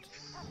Clockwood.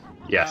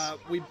 Yes.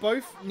 We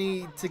both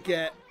need to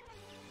get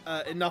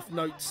enough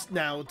notes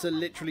now to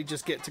literally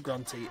just get to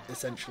Grunty,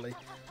 essentially.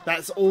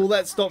 That's all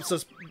that stops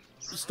us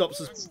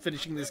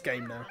finishing this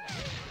game now.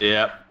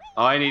 Yep.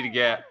 I need to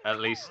get at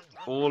least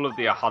all of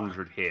the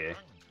 100 here.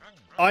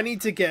 I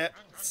need to get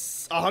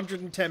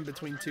 110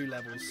 between 2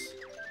 levels.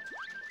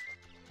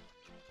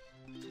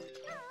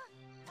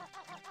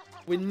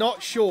 We're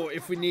not sure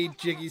if we need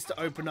Jiggies to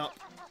open up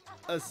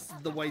as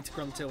the way to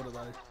Gruntilda,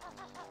 though.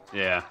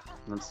 Yeah,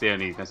 that's the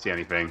only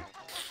thing.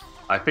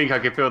 I think I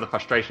can feel the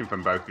frustration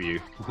from both of you.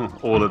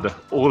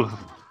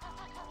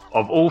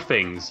 Of all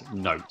things,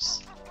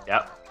 notes.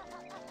 Yep.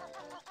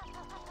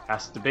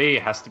 Has to be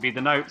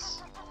the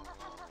notes.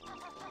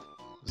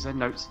 Was there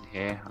notes in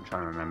here? I'm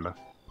trying to remember.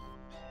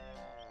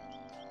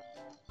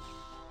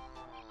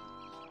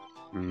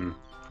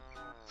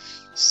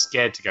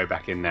 Scared to go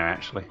back in there,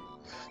 actually.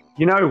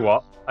 You know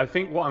what? I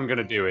think what I'm going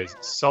to do is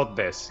sod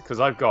this, because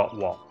I've got,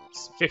 what,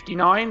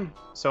 59?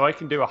 So I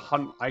can do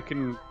I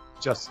can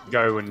just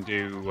go and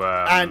do...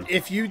 And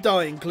if you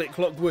die in Click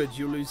Clockwood,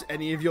 you'll lose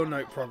any of your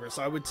note progress.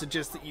 I would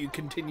suggest that you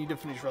continue to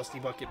finish Rusty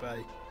Bucket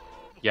Bay.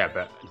 Yeah,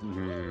 but...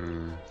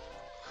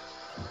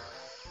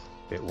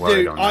 bit worried.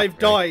 Dude, on that, I've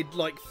died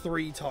like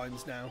 3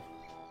 times now.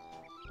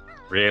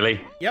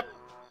 Really? Yep.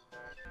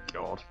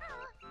 God.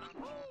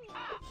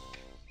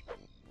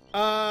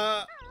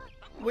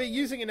 We're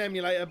using an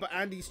emulator, but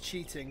Andy's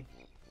cheating.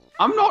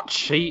 I'm not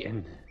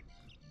cheating.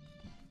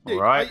 Dude,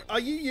 Alright. Are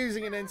you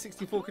using an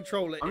N64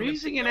 controller? I'm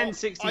using an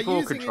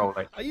N64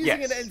 controller. Are you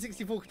using an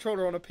N64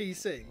 controller on a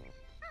PC?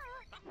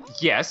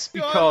 Yes,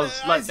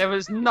 because there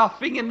was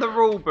nothing in the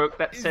rule book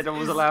that said I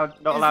was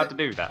not allowed to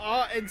do that.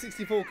 Are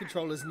N64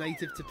 controllers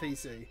native to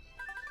PC?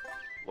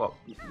 Well,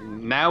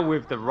 now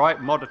with the right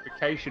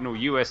modification or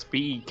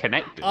USB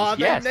connectors, Are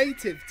yes. they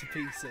native to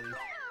PC?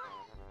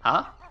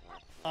 Huh?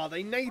 Are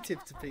they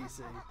native to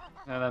PC?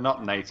 No, they're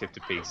not native to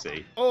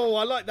PC. Oh,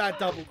 I like that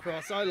double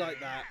cross. I like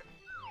that.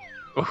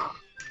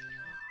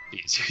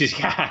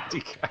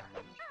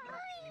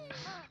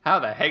 How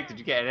the heck did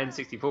you get an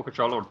N64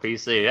 controller on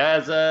PC?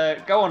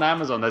 Go on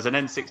Amazon. There's an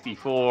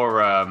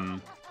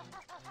N64.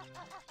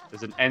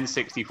 There's an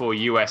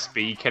N64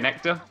 USB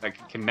connector that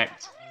can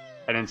connect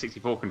an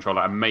N64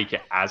 controller and make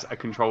it as a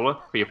controller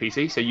for your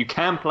PC. So you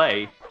can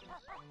play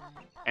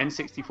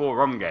N64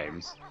 ROM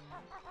games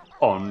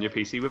on your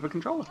PC with a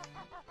controller.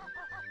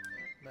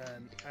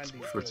 Man, Andy's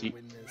gonna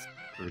win this.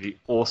 Pretty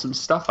awesome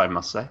stuff, I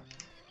must say.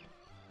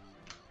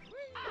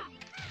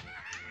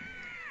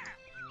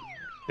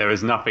 There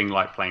is nothing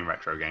like playing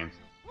retro games.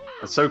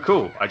 It's so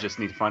cool. I just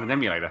need to find an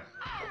emulator.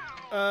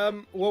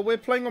 Well, we're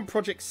playing on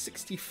Project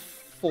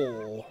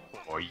 64.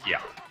 Oh,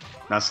 yeah.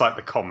 That's like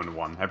the common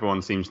one.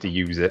 Everyone seems to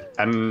use it.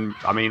 And,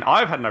 I mean,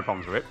 I've had no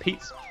problems with it.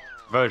 Pete's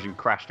version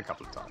crashed a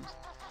couple of times.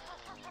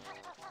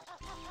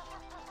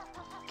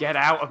 Get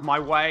out of my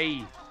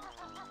way!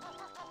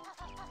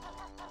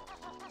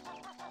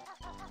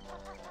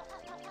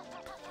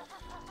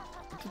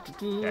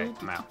 Okay,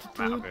 I'm out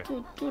of here.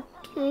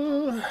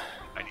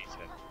 I need to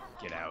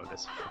get out of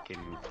this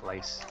freaking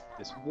place.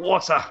 This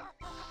water!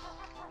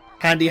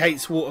 Andy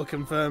hates water,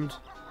 confirmed.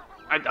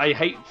 I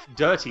hate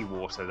dirty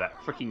water that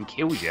freaking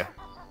kills you.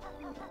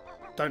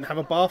 Don't have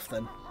a bath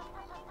then.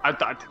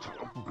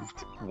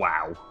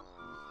 Wow.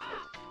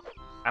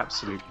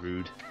 Absolute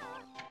rude.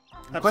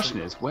 The question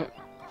is, where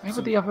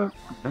would the other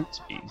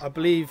notes be? I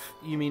believe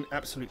you mean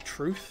absolute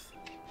truth.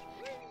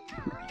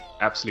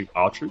 Absolute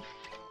R-truth?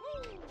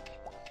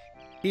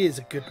 He is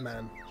a good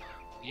man.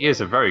 He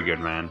is a very good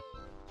man.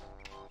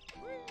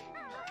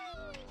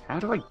 How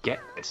do I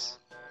get this?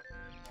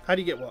 How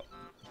do you get what?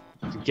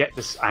 To get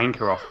this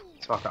anchor off.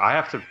 So I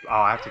have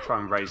to try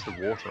and raise the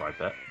water, I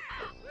bet.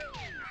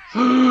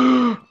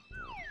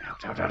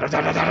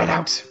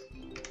 Out.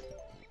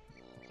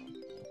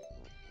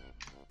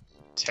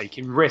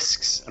 Taking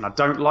risks, and I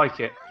don't like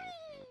it.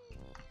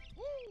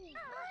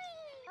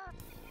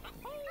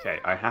 Okay,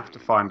 I have to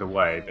find a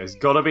way. There's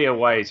got to be a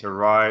way to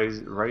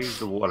raise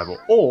the water level,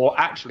 or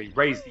actually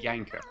raise the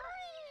anchor.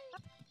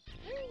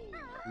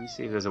 Let me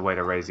see if there's a way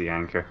to raise the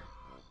anchor.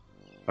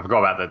 I forgot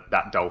about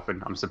that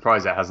dolphin. I'm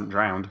surprised it hasn't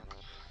drowned.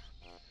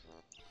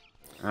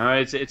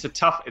 It's a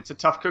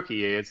tough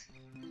cookie. Is.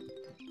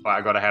 Right,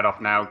 I got to head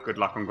off now. Good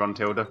luck on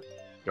Gruntilda.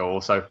 Go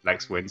also.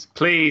 Lex wins.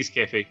 Please,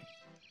 Kiffy.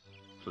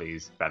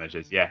 Please,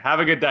 Bandages. Yeah, have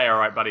a good day,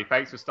 alright, buddy.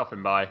 Thanks for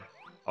stopping by.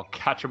 I'll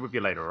catch up with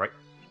you later, alright?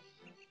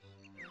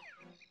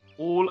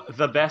 All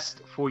the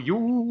best for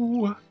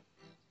you.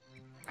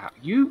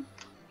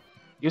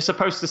 You're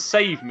supposed to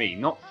save me,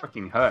 not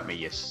freaking hurt me,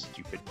 you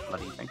stupid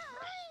bloody thing.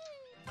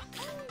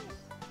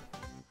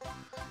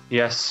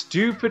 Yeah,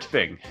 stupid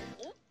thing.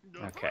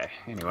 Okay,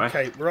 anyway.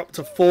 Okay, we're up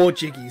to 4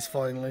 jiggies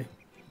finally.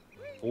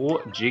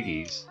 4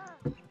 jiggies.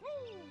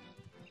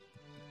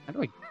 How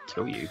do I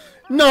kill you?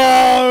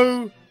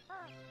 No!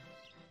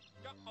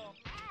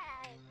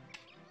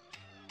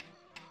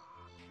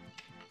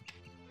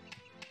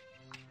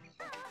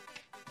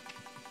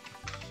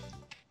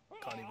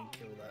 Can't even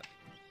kill that.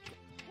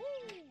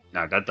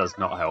 No, that does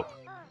not help.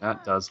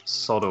 That does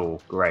sod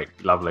all. Great,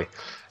 lovely.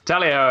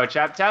 Tally-ho,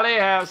 chap.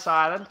 Tally-ho,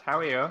 Silent. How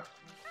are you?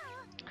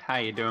 How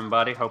you doing,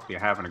 buddy? Hope you're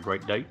having a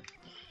great day.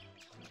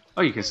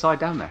 Oh, you can slide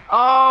down there.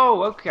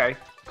 Oh, okay.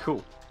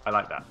 Cool. I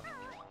like that.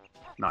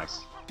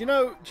 Nice. Do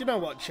you know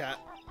what, chat?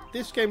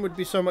 This game would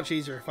be so much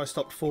easier if I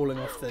stopped falling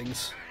off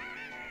things.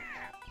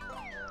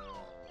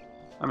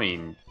 I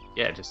mean,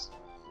 yeah, just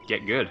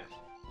get good.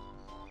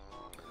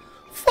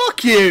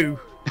 Fuck you!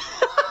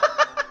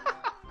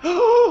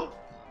 Oh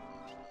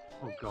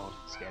god,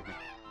 it scared me.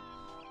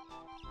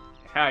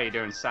 How you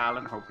doing,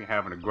 Silent? Hope you're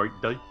having a great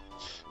day.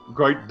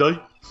 Great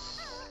day.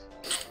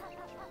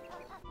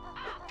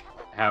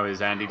 How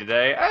is Andy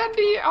today?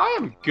 Andy, I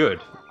am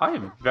good. I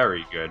am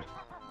very good.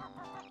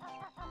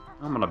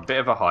 I'm on a bit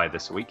of a high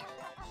this week.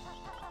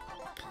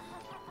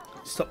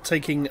 Stop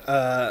taking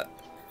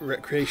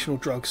recreational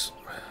drugs.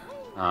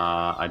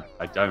 I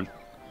don't.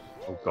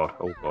 Oh god,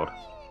 oh god.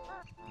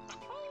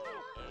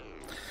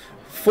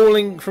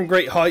 Falling from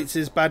great heights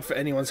is bad for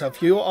anyone's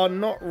health. You are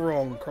not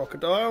wrong,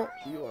 Crocodile.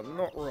 You are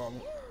not wrong.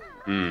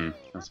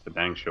 That's for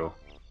dang sure.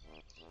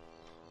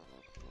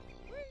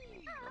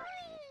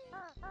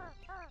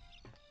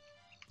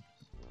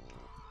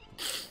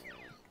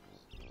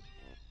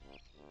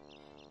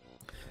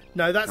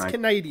 No, that's right.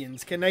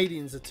 Canadians.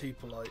 Canadians are too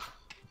polite.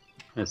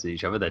 They see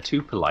each other. They're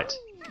too polite.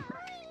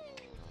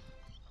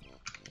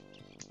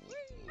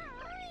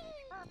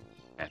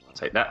 Yeah,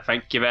 take that.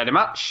 Thank you very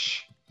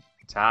much.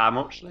 Time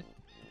Muchley.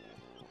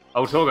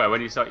 Oh, Torgo, when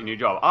do you start your new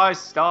job? I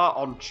start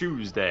on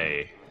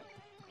Tuesday.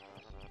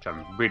 Which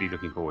I'm really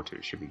looking forward to.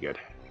 It should be good.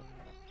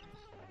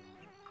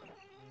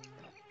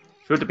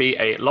 Should be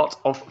a lot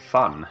of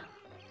fun.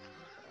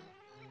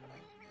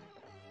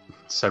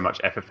 So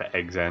much effort for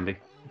eggs, Andy.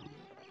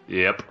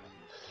 Yep.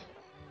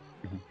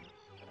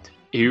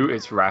 Ew,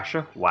 it's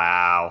Rasher.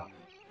 Wow.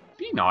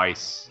 Be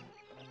nice.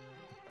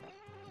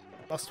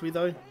 Must we,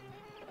 though?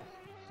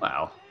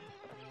 Well,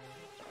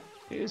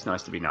 it is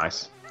nice to be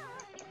nice.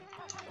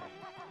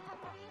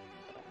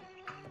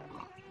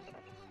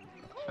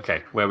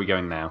 Okay, where are we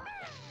going now?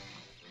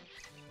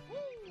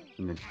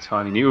 In the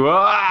tiny new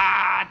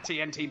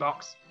TNT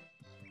box.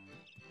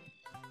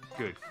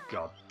 Good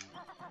God.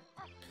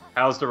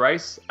 How's the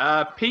race?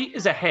 Pete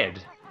is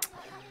ahead.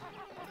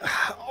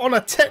 On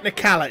a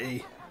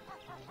technicality.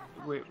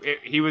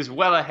 He was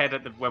well ahead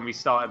when we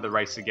started the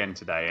race again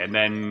today, and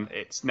then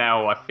it's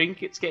now, I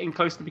think it's getting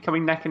close to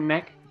becoming neck and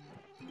neck.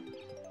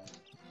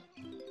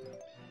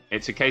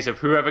 It's a case of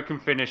whoever can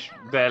finish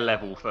their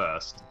level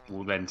first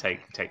will then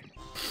take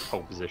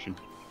pole position.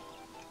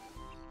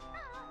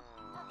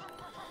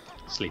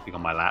 Sleeping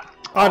on my lap.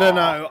 I don't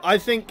know. I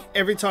think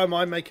every time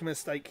I make a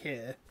mistake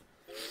here,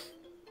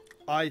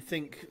 I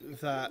think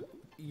that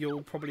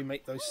you'll probably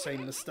make those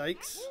same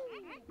mistakes.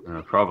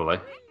 Probably.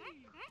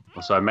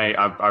 Also,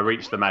 I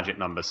reached the magic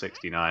number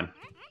 69.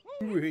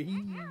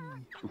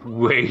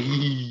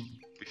 Wee.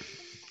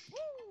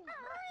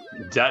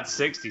 That's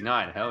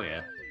 69. Hell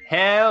yeah.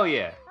 Hell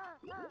yeah.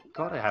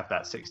 Gotta have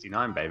that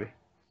 69, baby.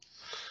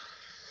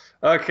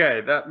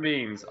 Okay, that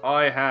means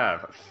I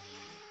have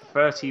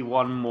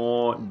 31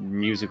 more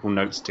musical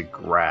notes to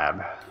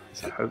grab.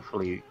 So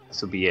hopefully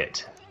this will be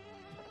it.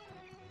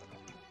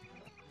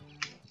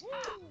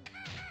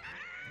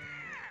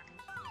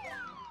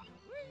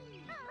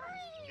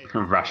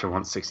 Rasher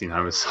wants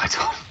 69 with sight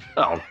on.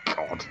 Oh,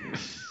 God.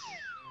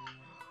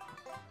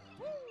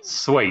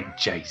 Sweet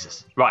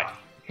Jesus. Right,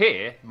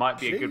 here might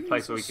be a good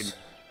place where we can,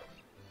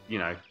 you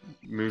know,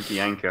 move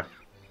the anchor.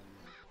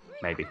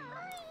 Maybe.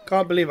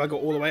 Can't believe I got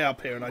all the way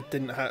up here and I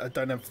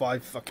don't have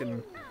 5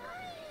 fucking...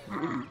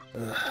 I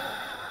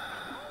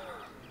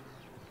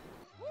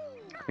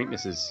think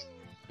this is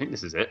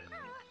it.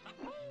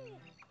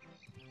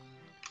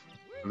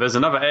 There's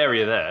another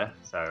area there,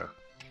 so...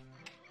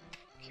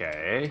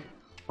 Okay.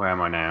 Where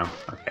am I now?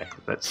 Okay,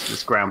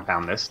 let's ground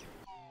pound this.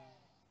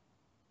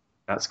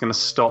 That's going to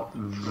stop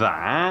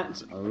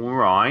that.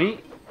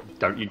 Alright.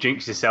 Don't you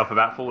jinx yourself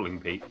about falling,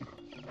 Pete.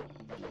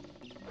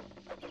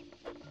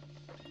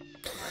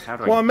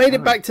 Well, I made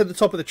it back to the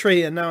top of the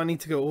tree, and now I need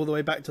to go all the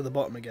way back to the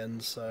bottom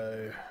again,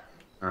 so...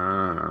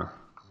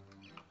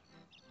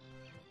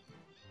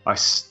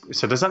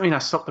 So does that mean I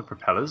stop the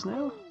propellers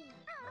now?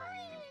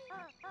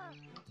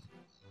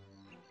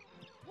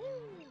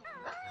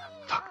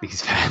 Fuck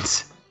these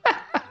fans.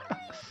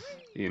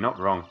 You're not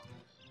wrong.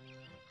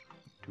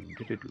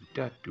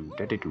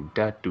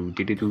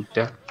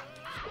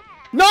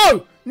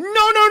 No!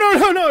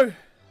 No!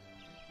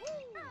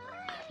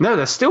 No,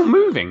 they're still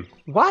moving.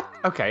 What?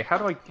 Okay, how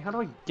do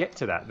I get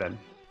to that then?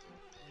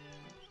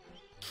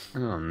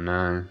 Oh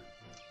no.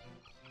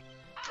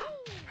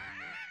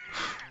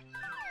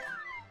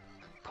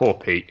 Poor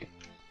Pete.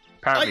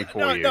 Apparently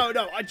for you.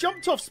 No. I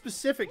jumped off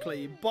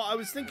specifically, but I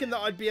was thinking that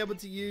I'd be able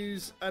to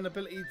use an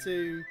ability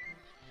to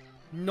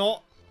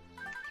not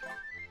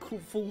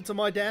fall to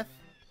my death.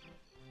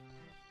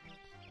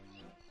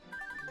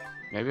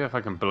 Maybe if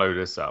I can blow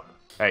this up.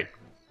 Hey.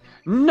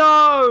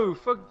 No!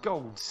 For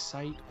God's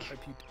sake.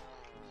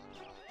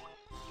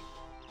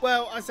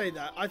 Well, I say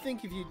that. I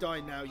think if you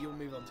die now, you'll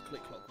move on to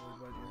Click Clock Mode,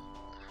 won't you?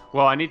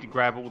 Well, I need to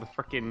grab all the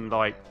frickin',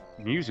 like,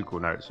 musical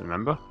notes,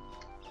 remember?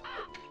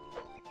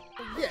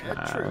 Well,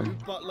 yeah, true.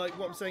 But, like,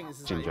 what I'm saying is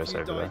that if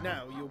you die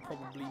now, you'll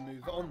probably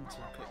move on to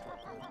Click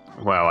Clock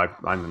Mode. Well,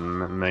 I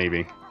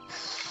maybe.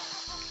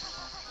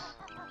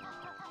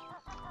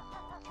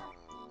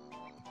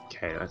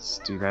 Okay, let's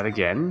do that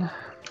again.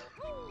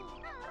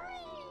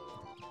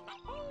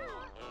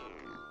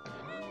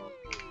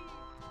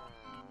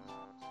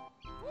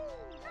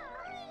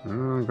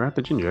 Grab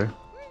the Jinjo.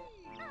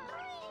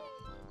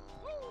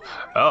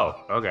 Oh,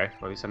 okay.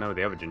 Well, at least I know where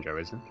the other Jinjo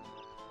is then.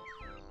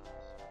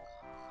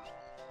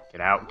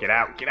 Get out, get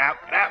out, get out,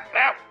 get out,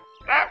 get out,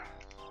 get out!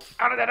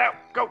 Out of that, out!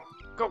 Go,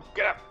 go,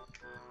 get out!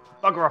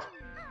 Bugger off!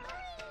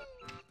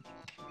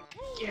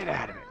 Get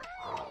out of it!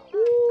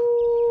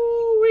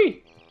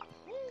 Woo-wee!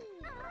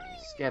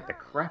 Scared the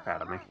crap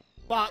out of me.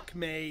 Fuck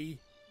me!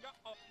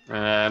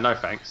 No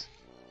thanks.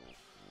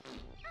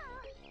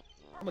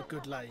 I'm a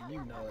good lane, you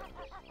know it.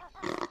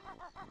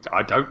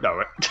 I don't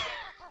know it.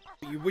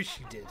 You wish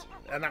you did,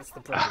 and that's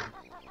the problem.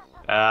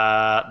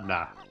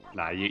 Nah,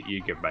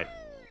 you good, mate.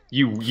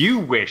 You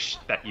wish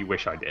that you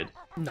wish I did.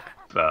 Nah.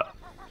 But,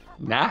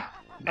 nah.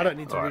 I don't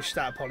need to wish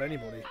that upon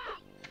anybody.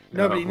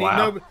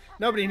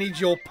 Nobody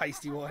needs your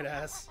pasty white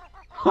ass.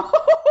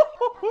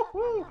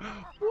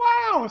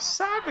 Wow,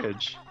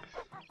 savage.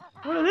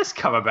 Where did this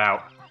come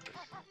about?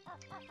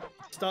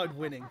 Started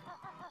winning.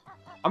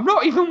 I'm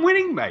not even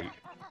winning, mate.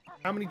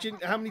 How many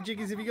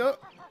jiggies have you got?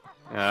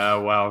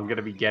 Well, I'm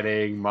gonna be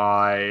getting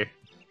my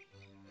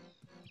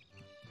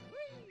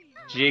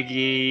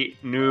jiggy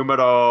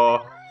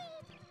numero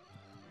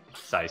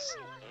 6.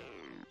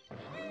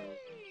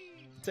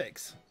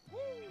 6.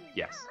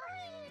 Yes.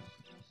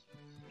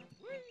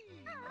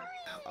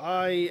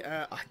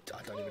 I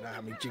don't even know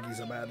how many jiggies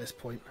I'm at this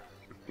point.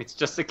 It's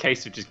just a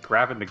case of just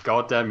grabbing the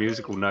goddamn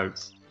musical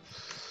notes.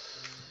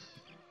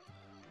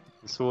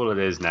 That's all it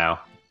is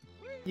now.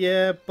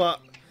 Yeah, but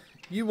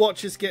you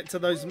watch us get to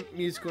those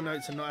musical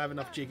notes and not have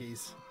enough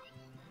jiggies.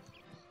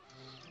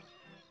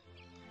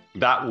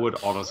 That would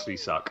honestly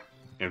suck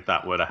if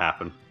that were to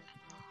happen.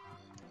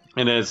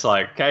 And it's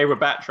like, okay, we're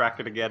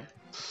backtracking again.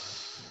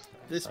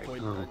 At this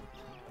point,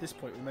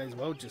 we may as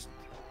well just.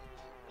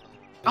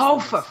 Oh,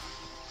 for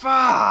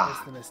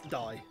fuck!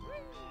 Die.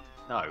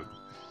 No.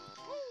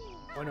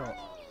 Why not?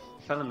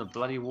 Fell in the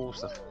bloody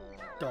water.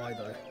 Die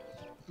though.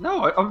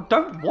 No, I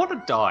don't want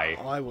to die.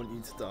 I want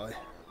you to die.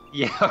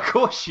 Yeah, of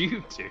course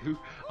you do.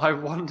 I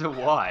wonder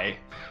why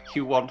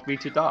you want me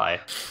to die.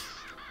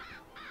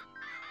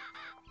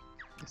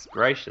 It's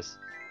gracious.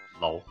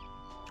 Lol.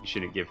 You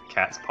shouldn't give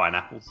cats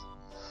pineapples.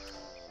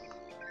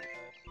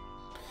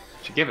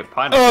 You should give it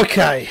pineapples.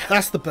 Okay,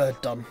 that's the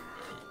bird done.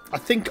 I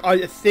think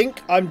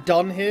I'm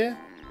done here.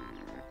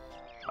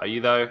 Are you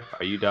though?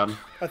 Are you done?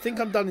 I think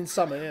I'm done in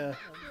summer, yeah.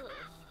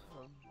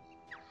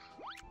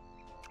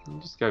 Let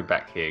me just go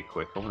back here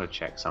quick. I want to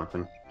check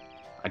something.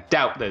 I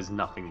doubt there's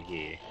nothing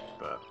here,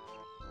 but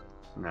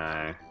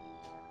no.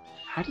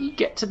 How do you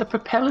get to the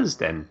propellers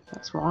then?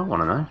 That's what I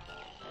want to know.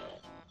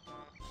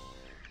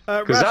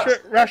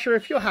 Rasher,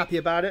 if you're happy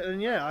about it, then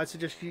yeah, I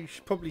suggest you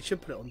probably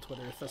should put it on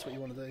Twitter if that's what you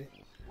want to do.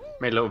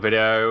 Made a little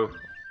video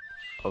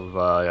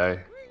of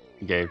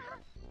gave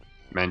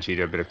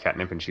Manchita a bit of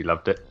catnip and she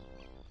loved it.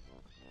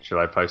 Should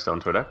I post it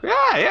on Twitter?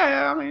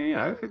 Yeah. I mean, you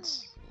know, if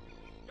it's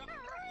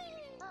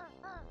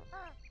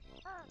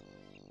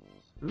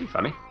really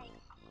funny.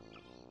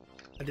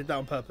 I did that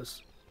on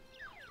purpose.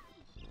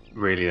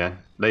 Really then?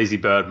 Lazy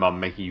bird mum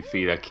making you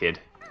feed her kid.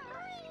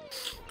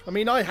 I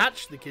mean, I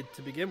hatched the kid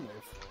to begin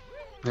with.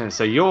 Yeah,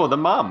 so you're the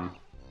mum.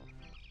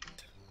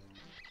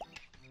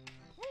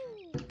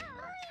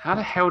 How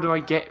the hell do I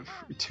get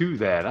to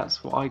there?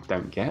 That's what I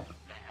don't get.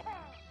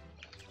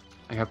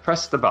 I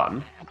press the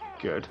button.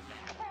 Good.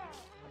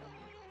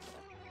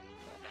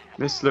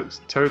 This looks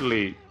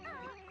totally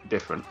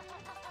different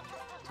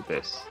to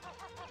this.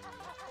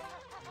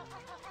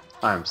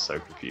 I am so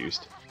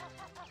confused.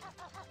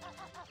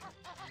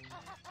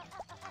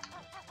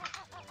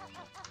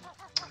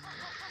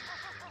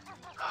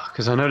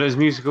 Because I know there's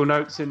musical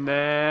notes in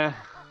there.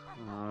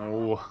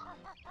 Oh.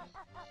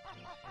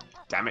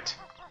 Damn it.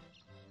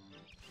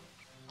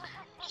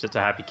 She's just a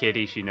happy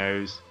kitty. She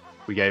knows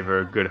we gave her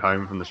a good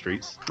home from the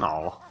streets.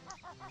 Oh.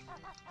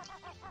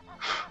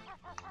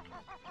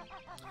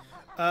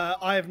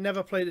 I have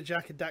never played a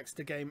Jak and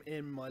Daxter game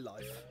in my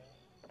life.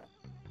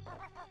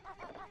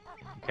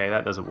 Okay,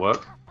 that doesn't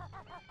work.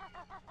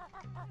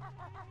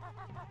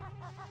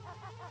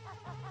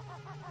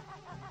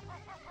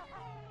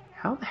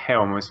 How the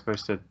hell am I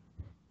supposed to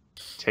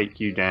take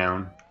you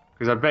down?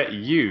 Because I bet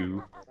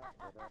you...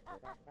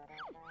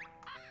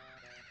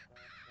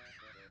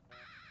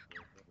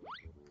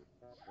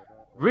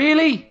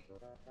 Really?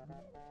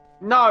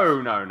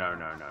 No.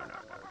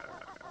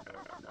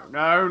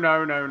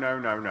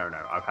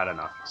 I've had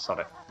enough. Sod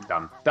it.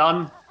 Done.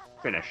 Done.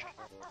 Finished.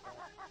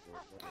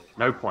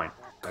 No point.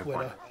 No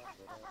point.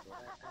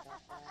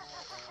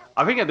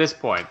 I think at this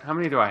point, how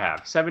many do I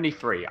have?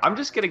 73. I'm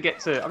just gonna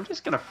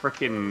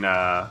frickin'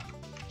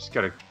 just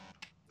gotta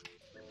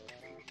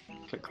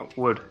click on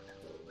wood.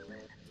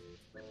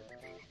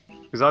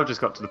 Because I've just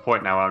got to the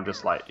point now where I'm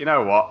just like, you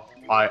know what?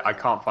 I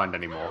can't find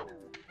any more.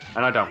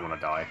 And I don't want to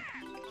die.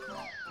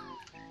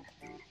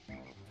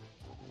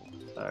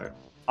 So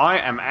I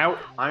am out.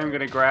 I am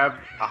going to grab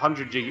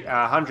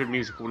 100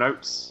 musical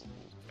notes,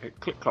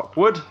 click clock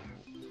wood,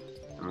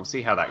 and we'll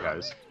see how that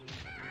goes.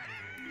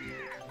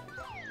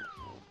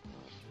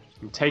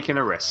 I'm taking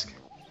a risk.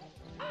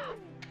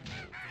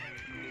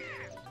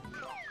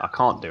 I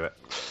can't do it.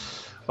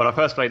 When I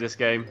first played this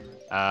game,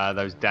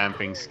 those damn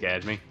things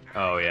scared me.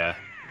 Oh yeah.